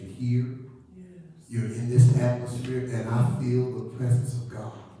fact that you're here, you're in this atmosphere, and I feel the presence of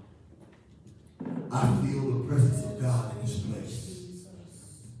God. I feel the presence of God in this place.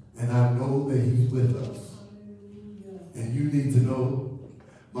 And I know that he's with us. And you need to know,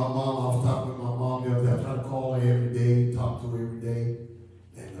 my mom, I was talking with my mom the other day. I try to call her every day, talk to her every day.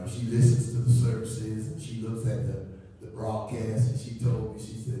 And she listens to the services, and she looks at the broadcast, and she told me,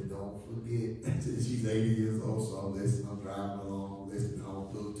 she said, don't forget. She's 80 years old, so I'm listening, I'm driving along, listening on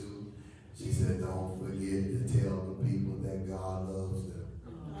Bluetooth. She said, don't forget to tell the people that God loves them.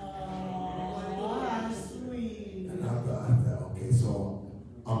 Oh, sweet. And I thought, okay, so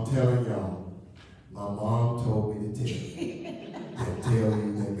I'm telling y'all, my mom told me to tell you, that tell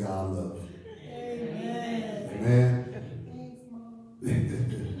you that God loves you. Amen. Amen? Thanks, Mom.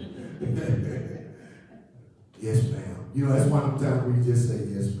 Yes, ma'am. You know, that's one of the times where you just say,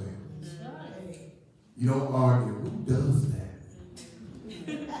 yes, ma'am. That's right. You don't argue. Who does that?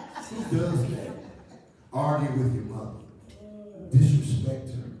 Who does that? Argue with your mother. Disrespect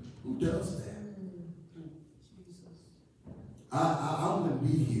her. Who does that? I wouldn't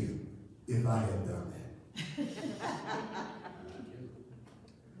be here if I had done that.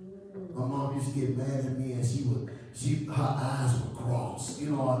 My mom used to get mad at me, and her eyes would cross,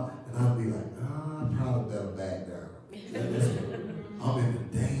 you know, and I'd be like, I probably better back down. I'm in the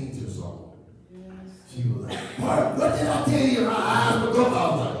danger zone. She was like, what did I tell you? Her eyes would go. I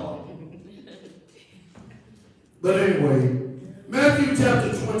was like, oh. But anyway, Matthew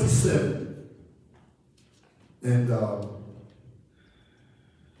chapter 27. And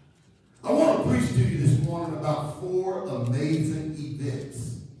I want to preach to you this morning about 4 amazing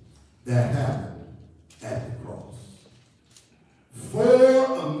events that happened at the cross.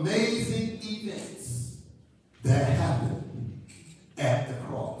 4 amazing events that happened at the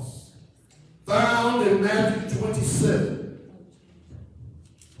cross. Found in Matthew 27.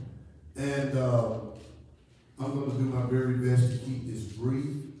 And I'm going to do my very best to keep this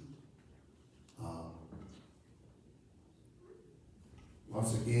brief.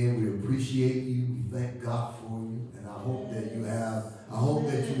 Once again, we appreciate you. We thank God for you. And I hope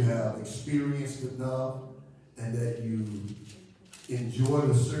that you have experienced enough and that you enjoy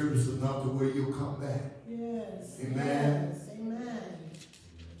the service enough to where you'll come back. Yes. Amen. Yes. Amen.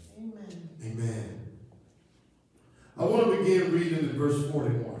 Amen. Amen. I want to begin reading in verse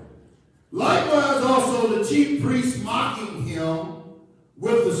 41. Likewise also the chief priests mocking him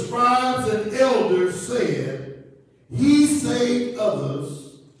with the scribes and elders said, he saved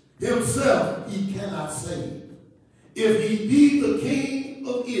others, himself he cannot save. If he be the King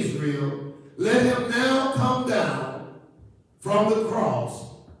of Israel, let him now come down from the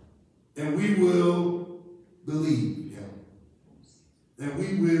cross, and we will believe him. And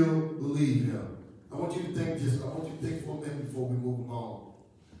we will believe him. I want you to think for a minute before we move on.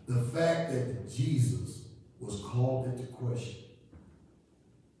 The fact that Jesus was called into question.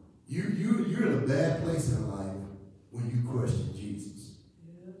 You're in a bad place in life when you question Jesus.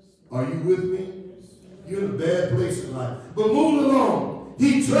 Yes. Are you with me? Yes, sir. You're in a bad place in life. But moving along,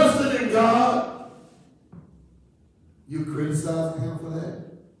 he trusted in God. You criticizing him for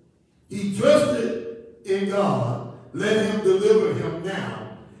that? He trusted in God. Let him deliver him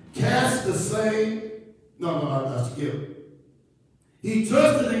now. Cast the same. No, skip. He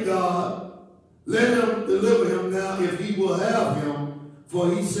trusted in God. Let him deliver him now if he will have him.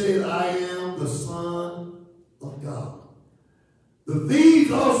 For he said, I am the Son of God. The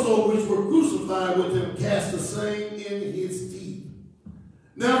thieves also which were crucified with him cast the same in his teeth.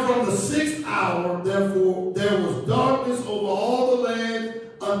 Now from the 6th hour, therefore, there was darkness over all the land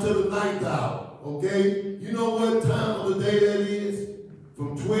until the 9th hour. Okay? You know what time of the day that is?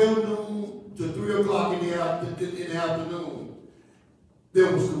 From 12 noon to 3 o'clock in the afternoon.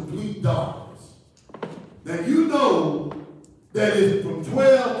 There was complete darkness. Now you know that it's from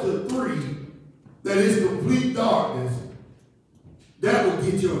 12 to 3 that is complete darkness. That would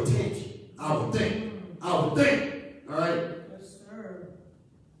get your attention. I would think. All right? Yes, sir.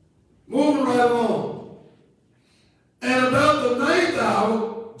 Moving right along. And about the 9th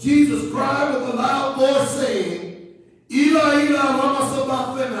hour, Jesus cried with a loud voice, saying, Eli, Eli, lama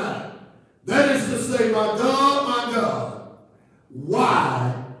sabachthani. That is to say, my God,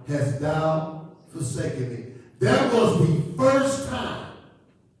 why hast thou forsaken me? That was the first time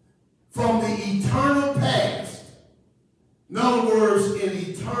from the eternal past, in other words, in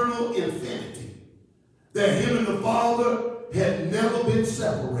eternal infinity, that him and the Father had never been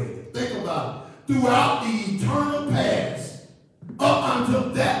separated. Think about it. Throughout the eternal past, up until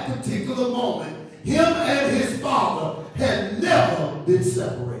that particular moment, him and his Father had never been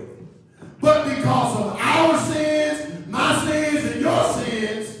separated. But because of our sins, my sins, and your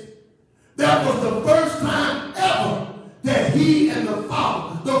sins, that was the first time ever that he and the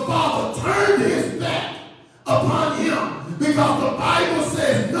Father turned his back upon him, because the Bible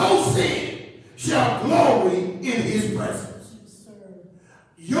says no sin shall glory in his presence. Yes, sir.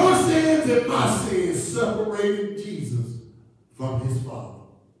 Your sins and my sins separated Jesus from his Father.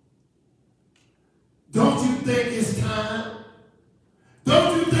 Don't you think it's time?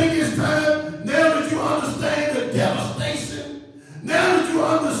 Don't you think it's time, now that you understand the devastation, now that you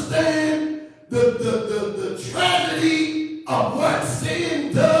understand the tragedy of what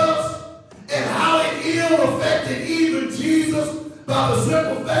sin does and how it ill affected even Jesus by the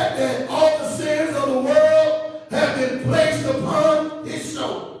simple fact that all the sins of the world have been placed upon his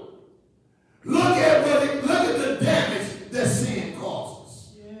shoulder. Look at the damage that sin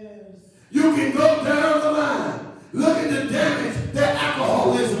causes. Yes. You can go down the line. Look at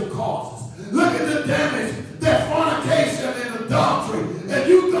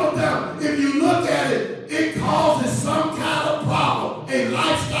a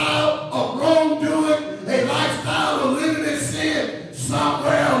lifestyle of wrongdoing, a lifestyle of living in sin,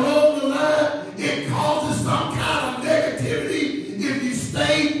 somewhere along the line, it causes some kind of negativity if you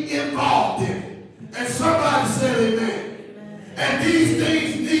stay involved in it. And somebody said amen. And these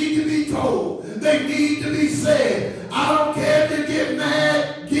things need to be told. They need to be said. I don't care if you get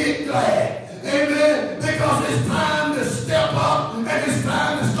mad, get glad. Amen. Because it's time to step up and it's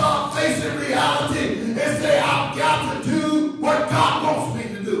time to start facing reality and say, I've got to do what God wants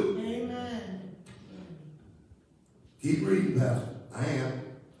me to do. Amen. Keep reading, Pastor. I am.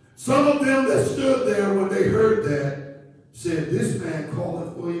 Some of them that stood there when they heard that said, this man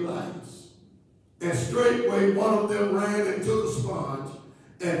calleth for Elias. And straightway one of them ran and took a sponge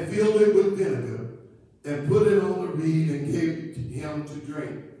and filled it with vinegar and put it on the reed and gave it to him to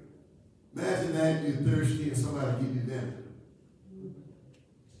drink. Imagine that you're thirsty and somebody give you vinegar.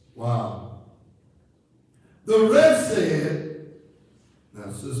 Wow. The rest said,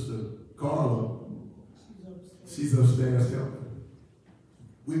 now Sister Carla, she's upstairs helping.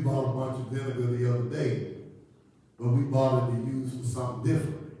 We bought a bunch of vinegar the other day, but we bought it to use for something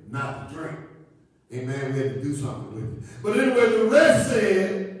different, not to drink. Amen. We had to do something with it. But anyway, the rest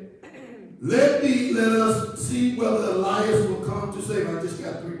said, let us see whether Elias will come to save. I just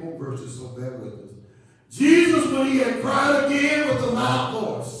got 3 more verses, so bear with us. Jesus, when he had cried again with a loud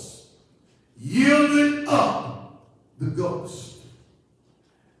voice, yielded up the ghost.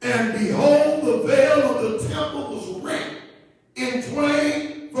 And behold, the veil of the temple was rent in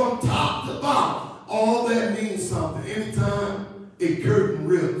twain from top to bottom. All that means something. Anytime a curtain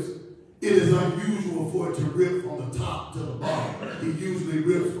rips, it is unusual for it to rip from the top to the bottom. It usually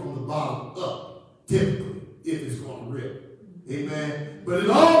rips from the bottom up, typically, if it's going to rip. Amen. But it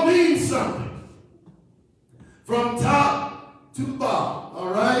all means something. From top to bottom.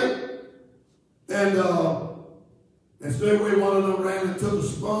 All right? And straightway one of them ran and took a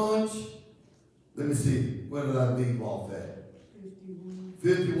sponge. Let me see. Where did I leave off at?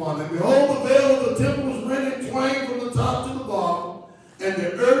 51. And behold, the veil of the temple was rent in twain from the top to the bottom. And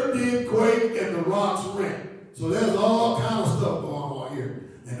the earth did quake and the rocks rent. So there's all kind of stuff going on here.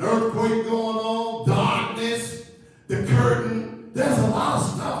 An earthquake going on, darkness, the curtain. There's a lot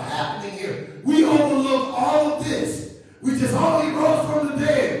of stuff happening here. We overlook all of this. We just only rose from the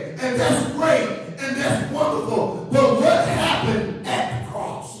dead. And that's great. And that's wonderful. But what happened at the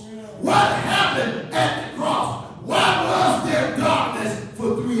cross? What happened at the cross? Why was there darkness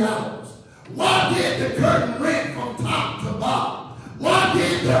for 3 hours? Why did the curtain rent from top to bottom? Why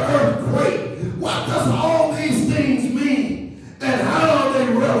did the earth quake? What does all these things mean? And how are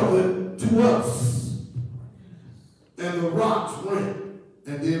they relevant to us? And the rocks rent.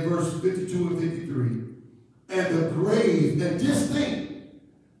 And then verses 52 and 53. And the grave, and just think,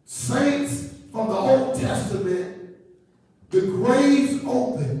 saints from the Old Testament, the graves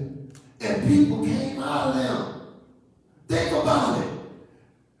opened and people came out of them. Think about it.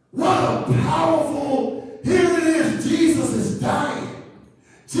 What a powerful, here it is, Jesus is dying.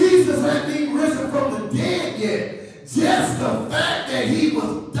 Jesus hadn't even risen from the dead yet. Just the fact that he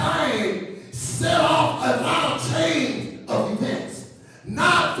was dying set off a lot of chains of events.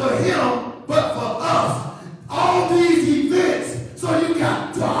 Not for him, but for us. All these events. So you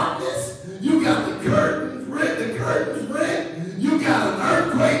got darkness, you got the curtains rent, you got an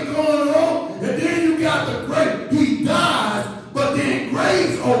earthquake going on, and then you got the grave. He dies, but then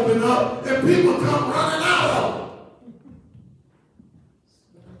graves open up and people come running out of them.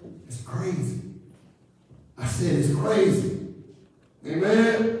 It's crazy. I said it's crazy.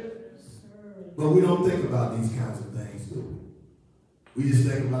 Amen? But we don't think about these kinds of things, do we? We just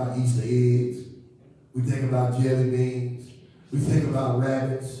think about Easter eggs. We think about jelly beans. We think about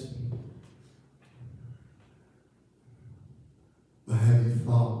rabbits. But have you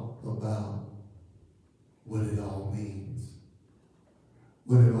thought about what it all means?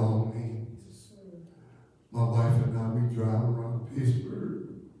 What it all means? My wife and I, we drive around Pittsburgh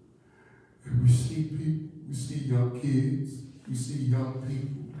and we see people, we see young kids, we see young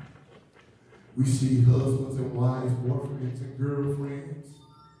people, we see husbands and wives, boyfriends and girlfriends.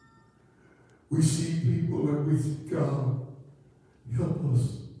 We see people and we say, God, help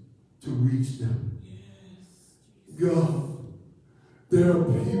us to reach them. God, there are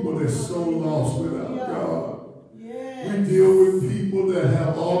people that are so lost without God. We deal with people that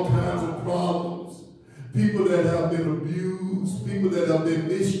have all kinds of problems, people that have been abused, people that have been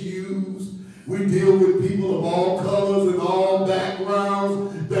misused. We deal with people of all colors and all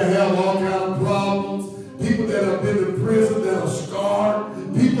backgrounds that have all kinds of problems, people that have been in prison that are scarred,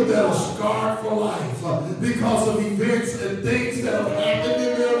 people that are scarred for life because of events and things that have happened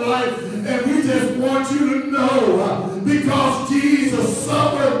in their life. And we just want you to know, because Jesus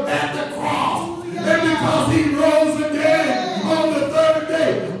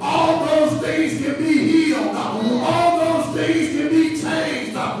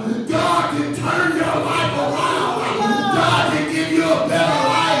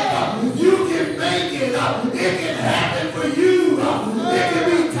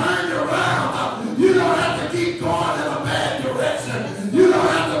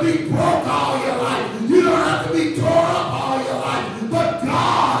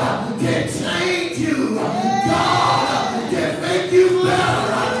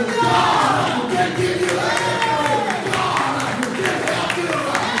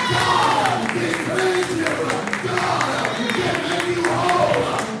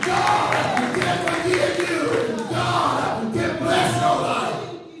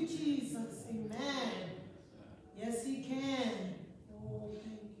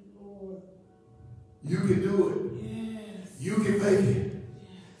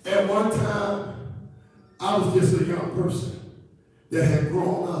At one time, I was just a young person that had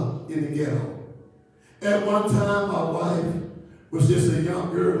grown up in the ghetto. At one time, my wife was just a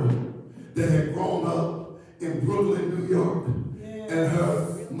young girl that had grown up in Brooklyn, New York. And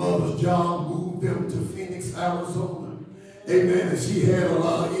her mother's job moved them to Phoenix, Arizona. Amen. And she had a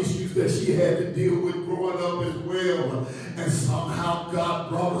lot of issues that she had to deal with growing up as well. And somehow God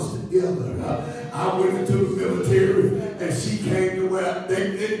brought us together. I went into the military and she came to where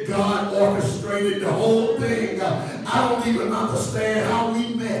God orchestrated the whole thing. I don't even understand how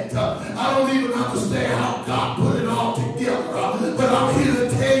we met. I don't even understand how God put it all together. But I'm here to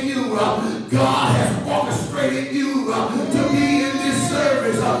tell you, God has orchestrated you to be in this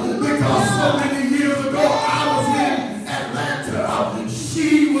service because so many years ago I was in Atlanta.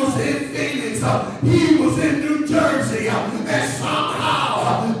 She was in Phoenix. He was in New Jersey. And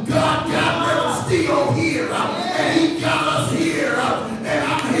somehow God got rid of Steel here. And he got us here. And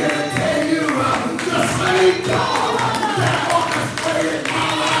I'm here to tell you the same God that orchestrated my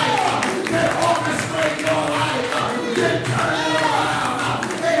life, that orchestrated your life, that turn it around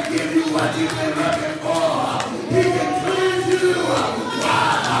and give you what you've been looking for. He can cleanse you.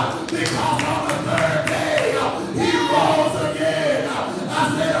 Why? Because on the third day, he rose again. I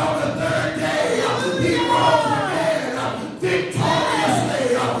said on the third day, he rose again, victoriously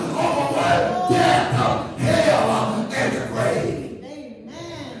over what? Death, hell, and the grave.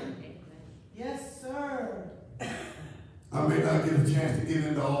 Amen. Yes, sir. I may not get a chance to get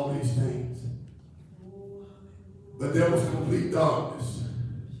into all these things, but there was complete darkness.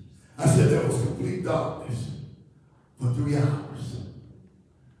 I said there was complete darkness for 3 hours.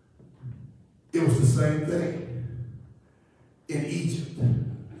 It was the same thing in Egypt.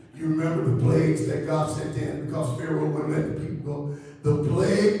 You remember the plagues that God sent in because Pharaoh wouldn't let the people go. The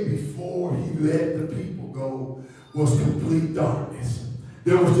plague before he let the people go was complete darkness.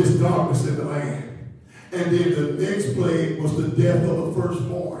 There was just darkness in the land. And then the next plague was the death of the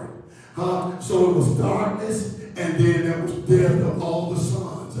firstborn. So it was darkness, and then there was death of all the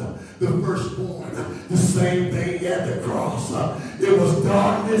sons, the firstborn. The same thing at the cross. It was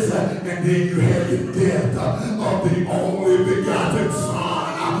darkness, and then you had the death of the only begotten Son.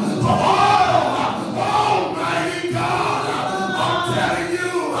 Almighty God, I'm telling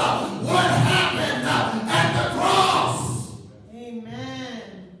you what happened at the cross. Amen.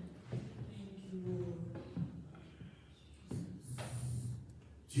 Thank you, Lord.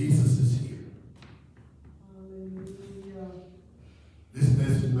 Jesus is here. Hallelujah. This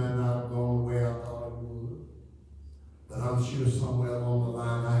message might not have gone the way I thought it would, but I'm sure somewhere along the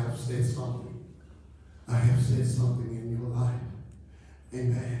line I have said something. I have said something in your life.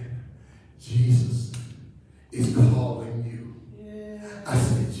 Amen. Jesus is calling you. Yeah. I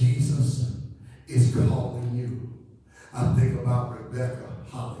said Jesus is calling you. I think about Rebecca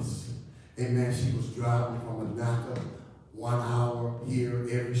Hollis. Amen. She was driving from Monaco, 1 hour here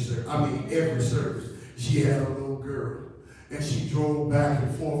every service. She had a little girl. And she drove back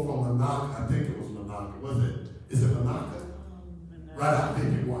and forth from Monaco. I think it was Monaco. Was it? Is it Monaco? Right out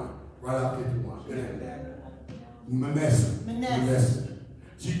 51. Right out 51. Manasseh.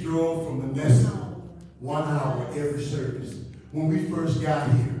 She drove from Manasseh 1 hour every service. When we first got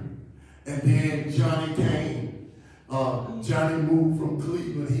here. And then Johnny came. Johnny moved from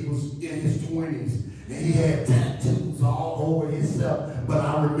Cleveland. He was in his 20s. And he had tattoos all over himself. But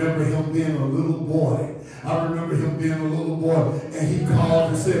I remember him being a little boy. And he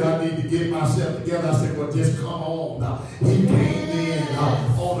called and said, I need to get myself together. I said, well, just come on. He came in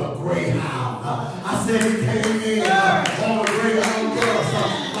on a Greyhound. I said he came in on a Greyhound bus.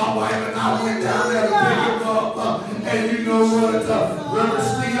 My wife and I went down there to pick him up. And you know what? Reverend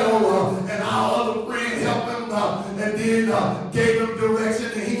Steele and our other friend helped him and then gave him direction,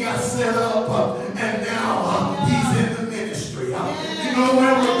 and he got set up. And now he's in the ministry. You know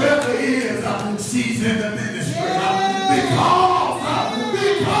where Rebecca is? She's in the ministry. Because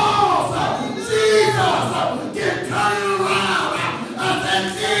Jesus can turn it around. I said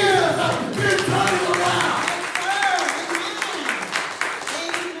Jesus can turn it around.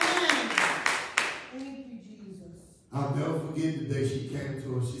 Amen. Thank you, Jesus. I'll never forget the day she came to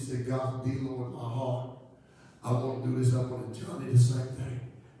us. She said, God's dealing with my heart. I want to do this. I want to Johnny the same thing.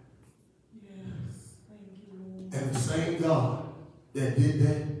 Yes. Thank you, Lord. And the same God that did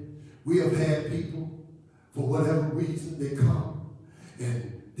that, we have had people, for whatever reason, they come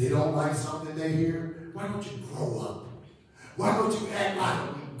and they don't like something they hear. Why don't you grow up? Why don't you act like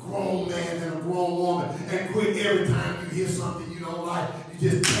a grown man and a grown woman and quit every time you hear something you don't like? You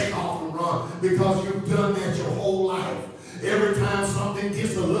just take off and run because you've done that your whole life. Every time something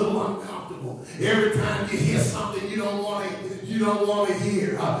gets a little uncomfortable, every time you hear something you don't want to you don't want to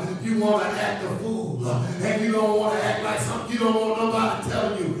hear. You want to act a fool. And you don't want to act like something. You don't want nobody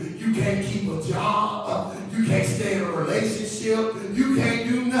telling you can't keep a job. You can't stay in a relationship. You can't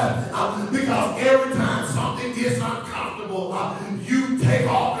do nothing. Because every time something gets uncomfortable, you take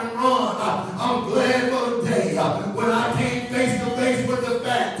off and run. I'm glad for the day when I came face to face with the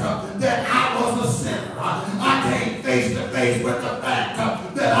fact that I was a sinner. I came face to face with the fact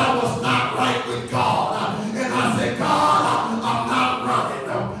that I was not right with God. And I said, God, I'm not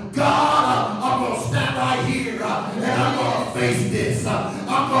running. God, I'm going to stand right here and I'm going to face this.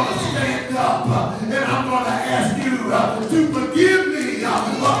 I'm going to stand up and I'm going to ask you to forgive me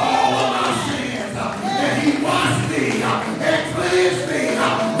for all of my sins. And he washed me and cleansed me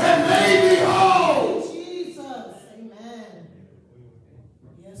and made me whole. Jesus. Amen.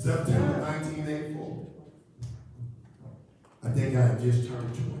 Yes, September sir. 1984. I think I had just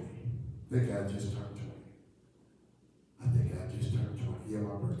turned 20. I think I just turned 20. Yeah,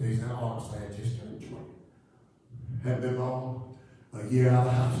 my birthday's in August. I had just turned 20. Hadn't been long. A year out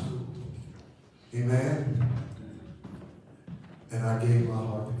of high school. Amen. And I gave my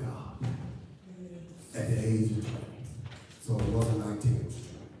heart to God at the age of 20. So it wasn't 19, it was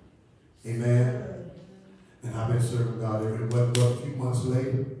 20. Amen. And I've been serving God every day. But a few months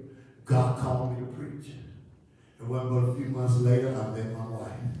later, God called me to preach. And but a few months later, I met my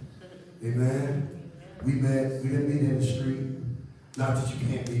wife. Amen. We didn't meet in the street. Not that you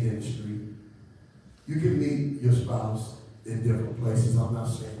can't meet in the street. You can meet your spouse in different places. I'm not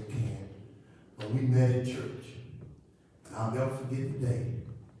saying you can't. But we met in church. And I'll never forget the day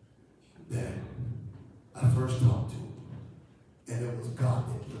that I first talked to him. And it was God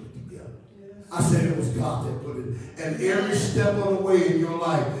that put it together. I said it was God that put it. And every step of the way in your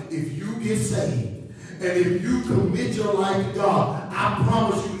life, if you get saved, and if you commit your life to God, I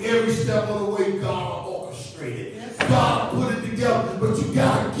promise you every step of the way God will orchestrate it. God will put it together. But you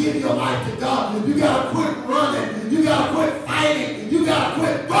got to give your life to God. You got to quit running. You got to quit fighting. You got to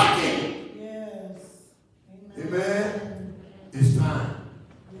quit bucking. Yes. Amen. It's time.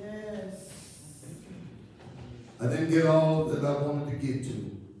 Yes. I didn't get all that I wanted to get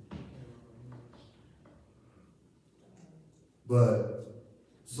to. But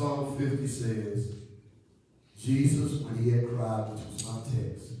Psalm 50 says, Jesus, when he had cried, which was my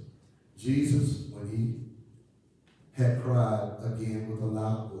text, Jesus, when he had cried again with a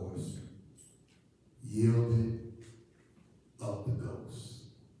loud voice, yielded up the ghost.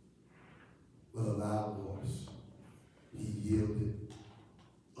 With a loud voice, he yielded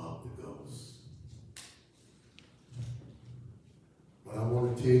up the ghost. What I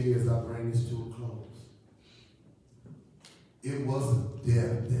want to tell you as I bring this to a close, it wasn't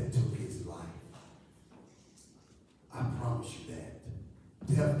death that took his life. I promise you that.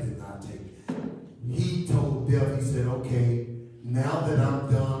 Death did not take it. He told death, he said, okay, now that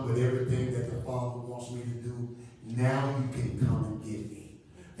I'm done with everything that the Father wants me to do, now you can come and get me.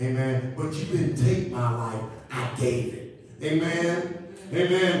 Amen. But you didn't take my life. I gave it. Amen.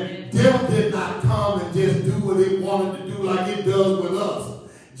 Amen. Death did not come and just do what it wanted to do like it does with us.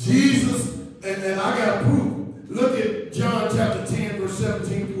 Jesus, and I got proof. Look at John chapter 10, verse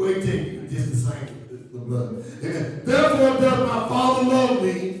 17 through 18. Just the same. The blood. Amen. Therefore does my Father love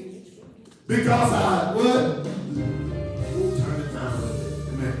me, because I, what? We'll turn it down a little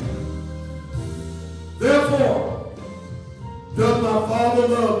bit. Amen. Therefore does my Father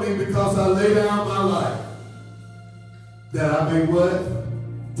love me, because I lay down my life, that I may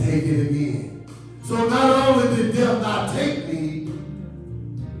what? Take it again. So not only did death not take me,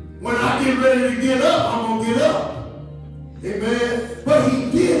 when I get ready to get up, I'm going to get up. Amen. But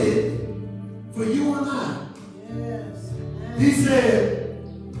he did it for you and I. Yes. He said,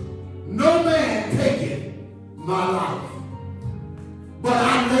 no man taketh my life, but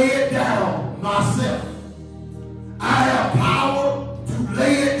I lay it down myself. I have power to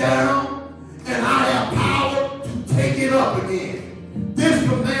lay it down, and I have power to take it up again. This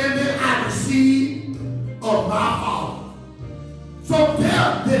commandment I received of my Father. So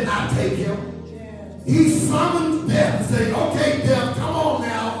death did not take him. He summoned death and said, okay, death, come on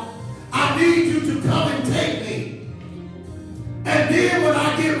now. I need you to come and take me. And then when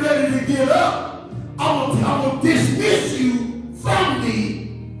I get ready to get up, I'm going to dismiss you from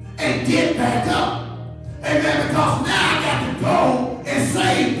me and get back up. Amen. Because now I got to go and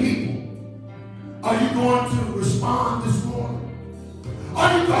save people. Are you going to respond this morning?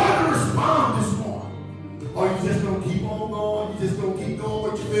 Are you going to respond this morning? Or you just going to keep on going? You just going to keep doing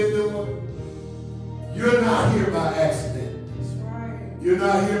what you've been doing? You're not here by accident. That's right. You're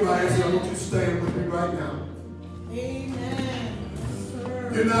not here by accident. I want you to stand with me right now. Amen. Yes,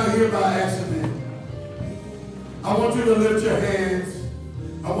 sir. You're not here by accident. I want you to lift your hands.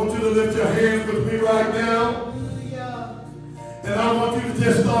 I want you to lift your hands with me right now. And I want you to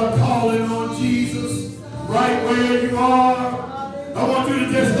just start calling on Jesus right where you are. I want you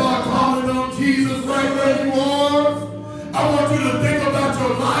to just start calling on Jesus right where you are. I want you to think about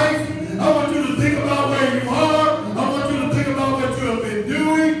your life. I want you to think about where you are. I want you to think about what you have been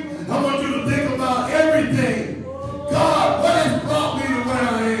doing. I want you to think about everything. God, what has brought me to where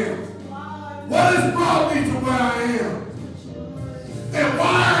I am? What has brought me to where I am? And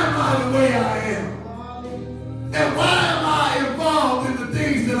why am I the way I am? And why am I involved in the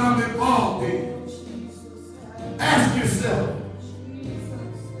things that I'm involved in? Ask yourself.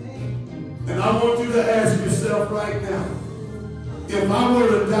 And I want you to ask yourself right now, if I were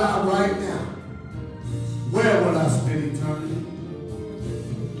to die right now, where would I spend eternity?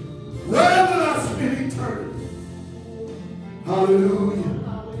 Where would I spend eternity? Hallelujah.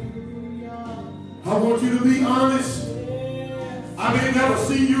 I want you to be honest. I may never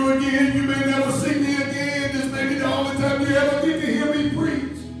see you again. You may never see me again. This may be the only time you ever get to hear me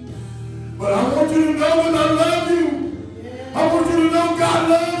preach. But I want you to know that I love you. I want you to know God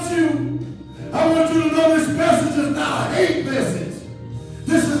loves you. I want you to know this message is not a hate message.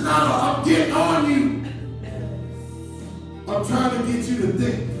 This is not a I'm getting on you. I'm trying to get you to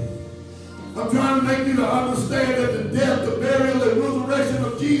think. I'm trying to make you to understand that the death, the burial, and resurrection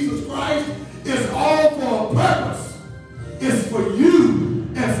of Jesus Christ is all for a purpose. It's for you,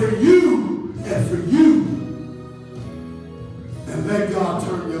 and for you, and for you. And let God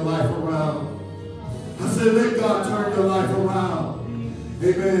turn your life around. I said, let God turn your life around.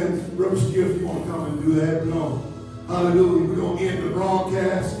 Amen. Brother Skip, if you want to come and do that, we're going to, hallelujah, we're going to end the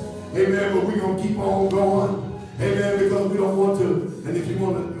broadcast. Amen. But we're going to keep on going. Amen. Because we don't want to, and if you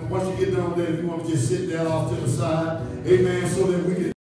want to, once you get down there, if you want to just sit there off to the side. Amen. So that we can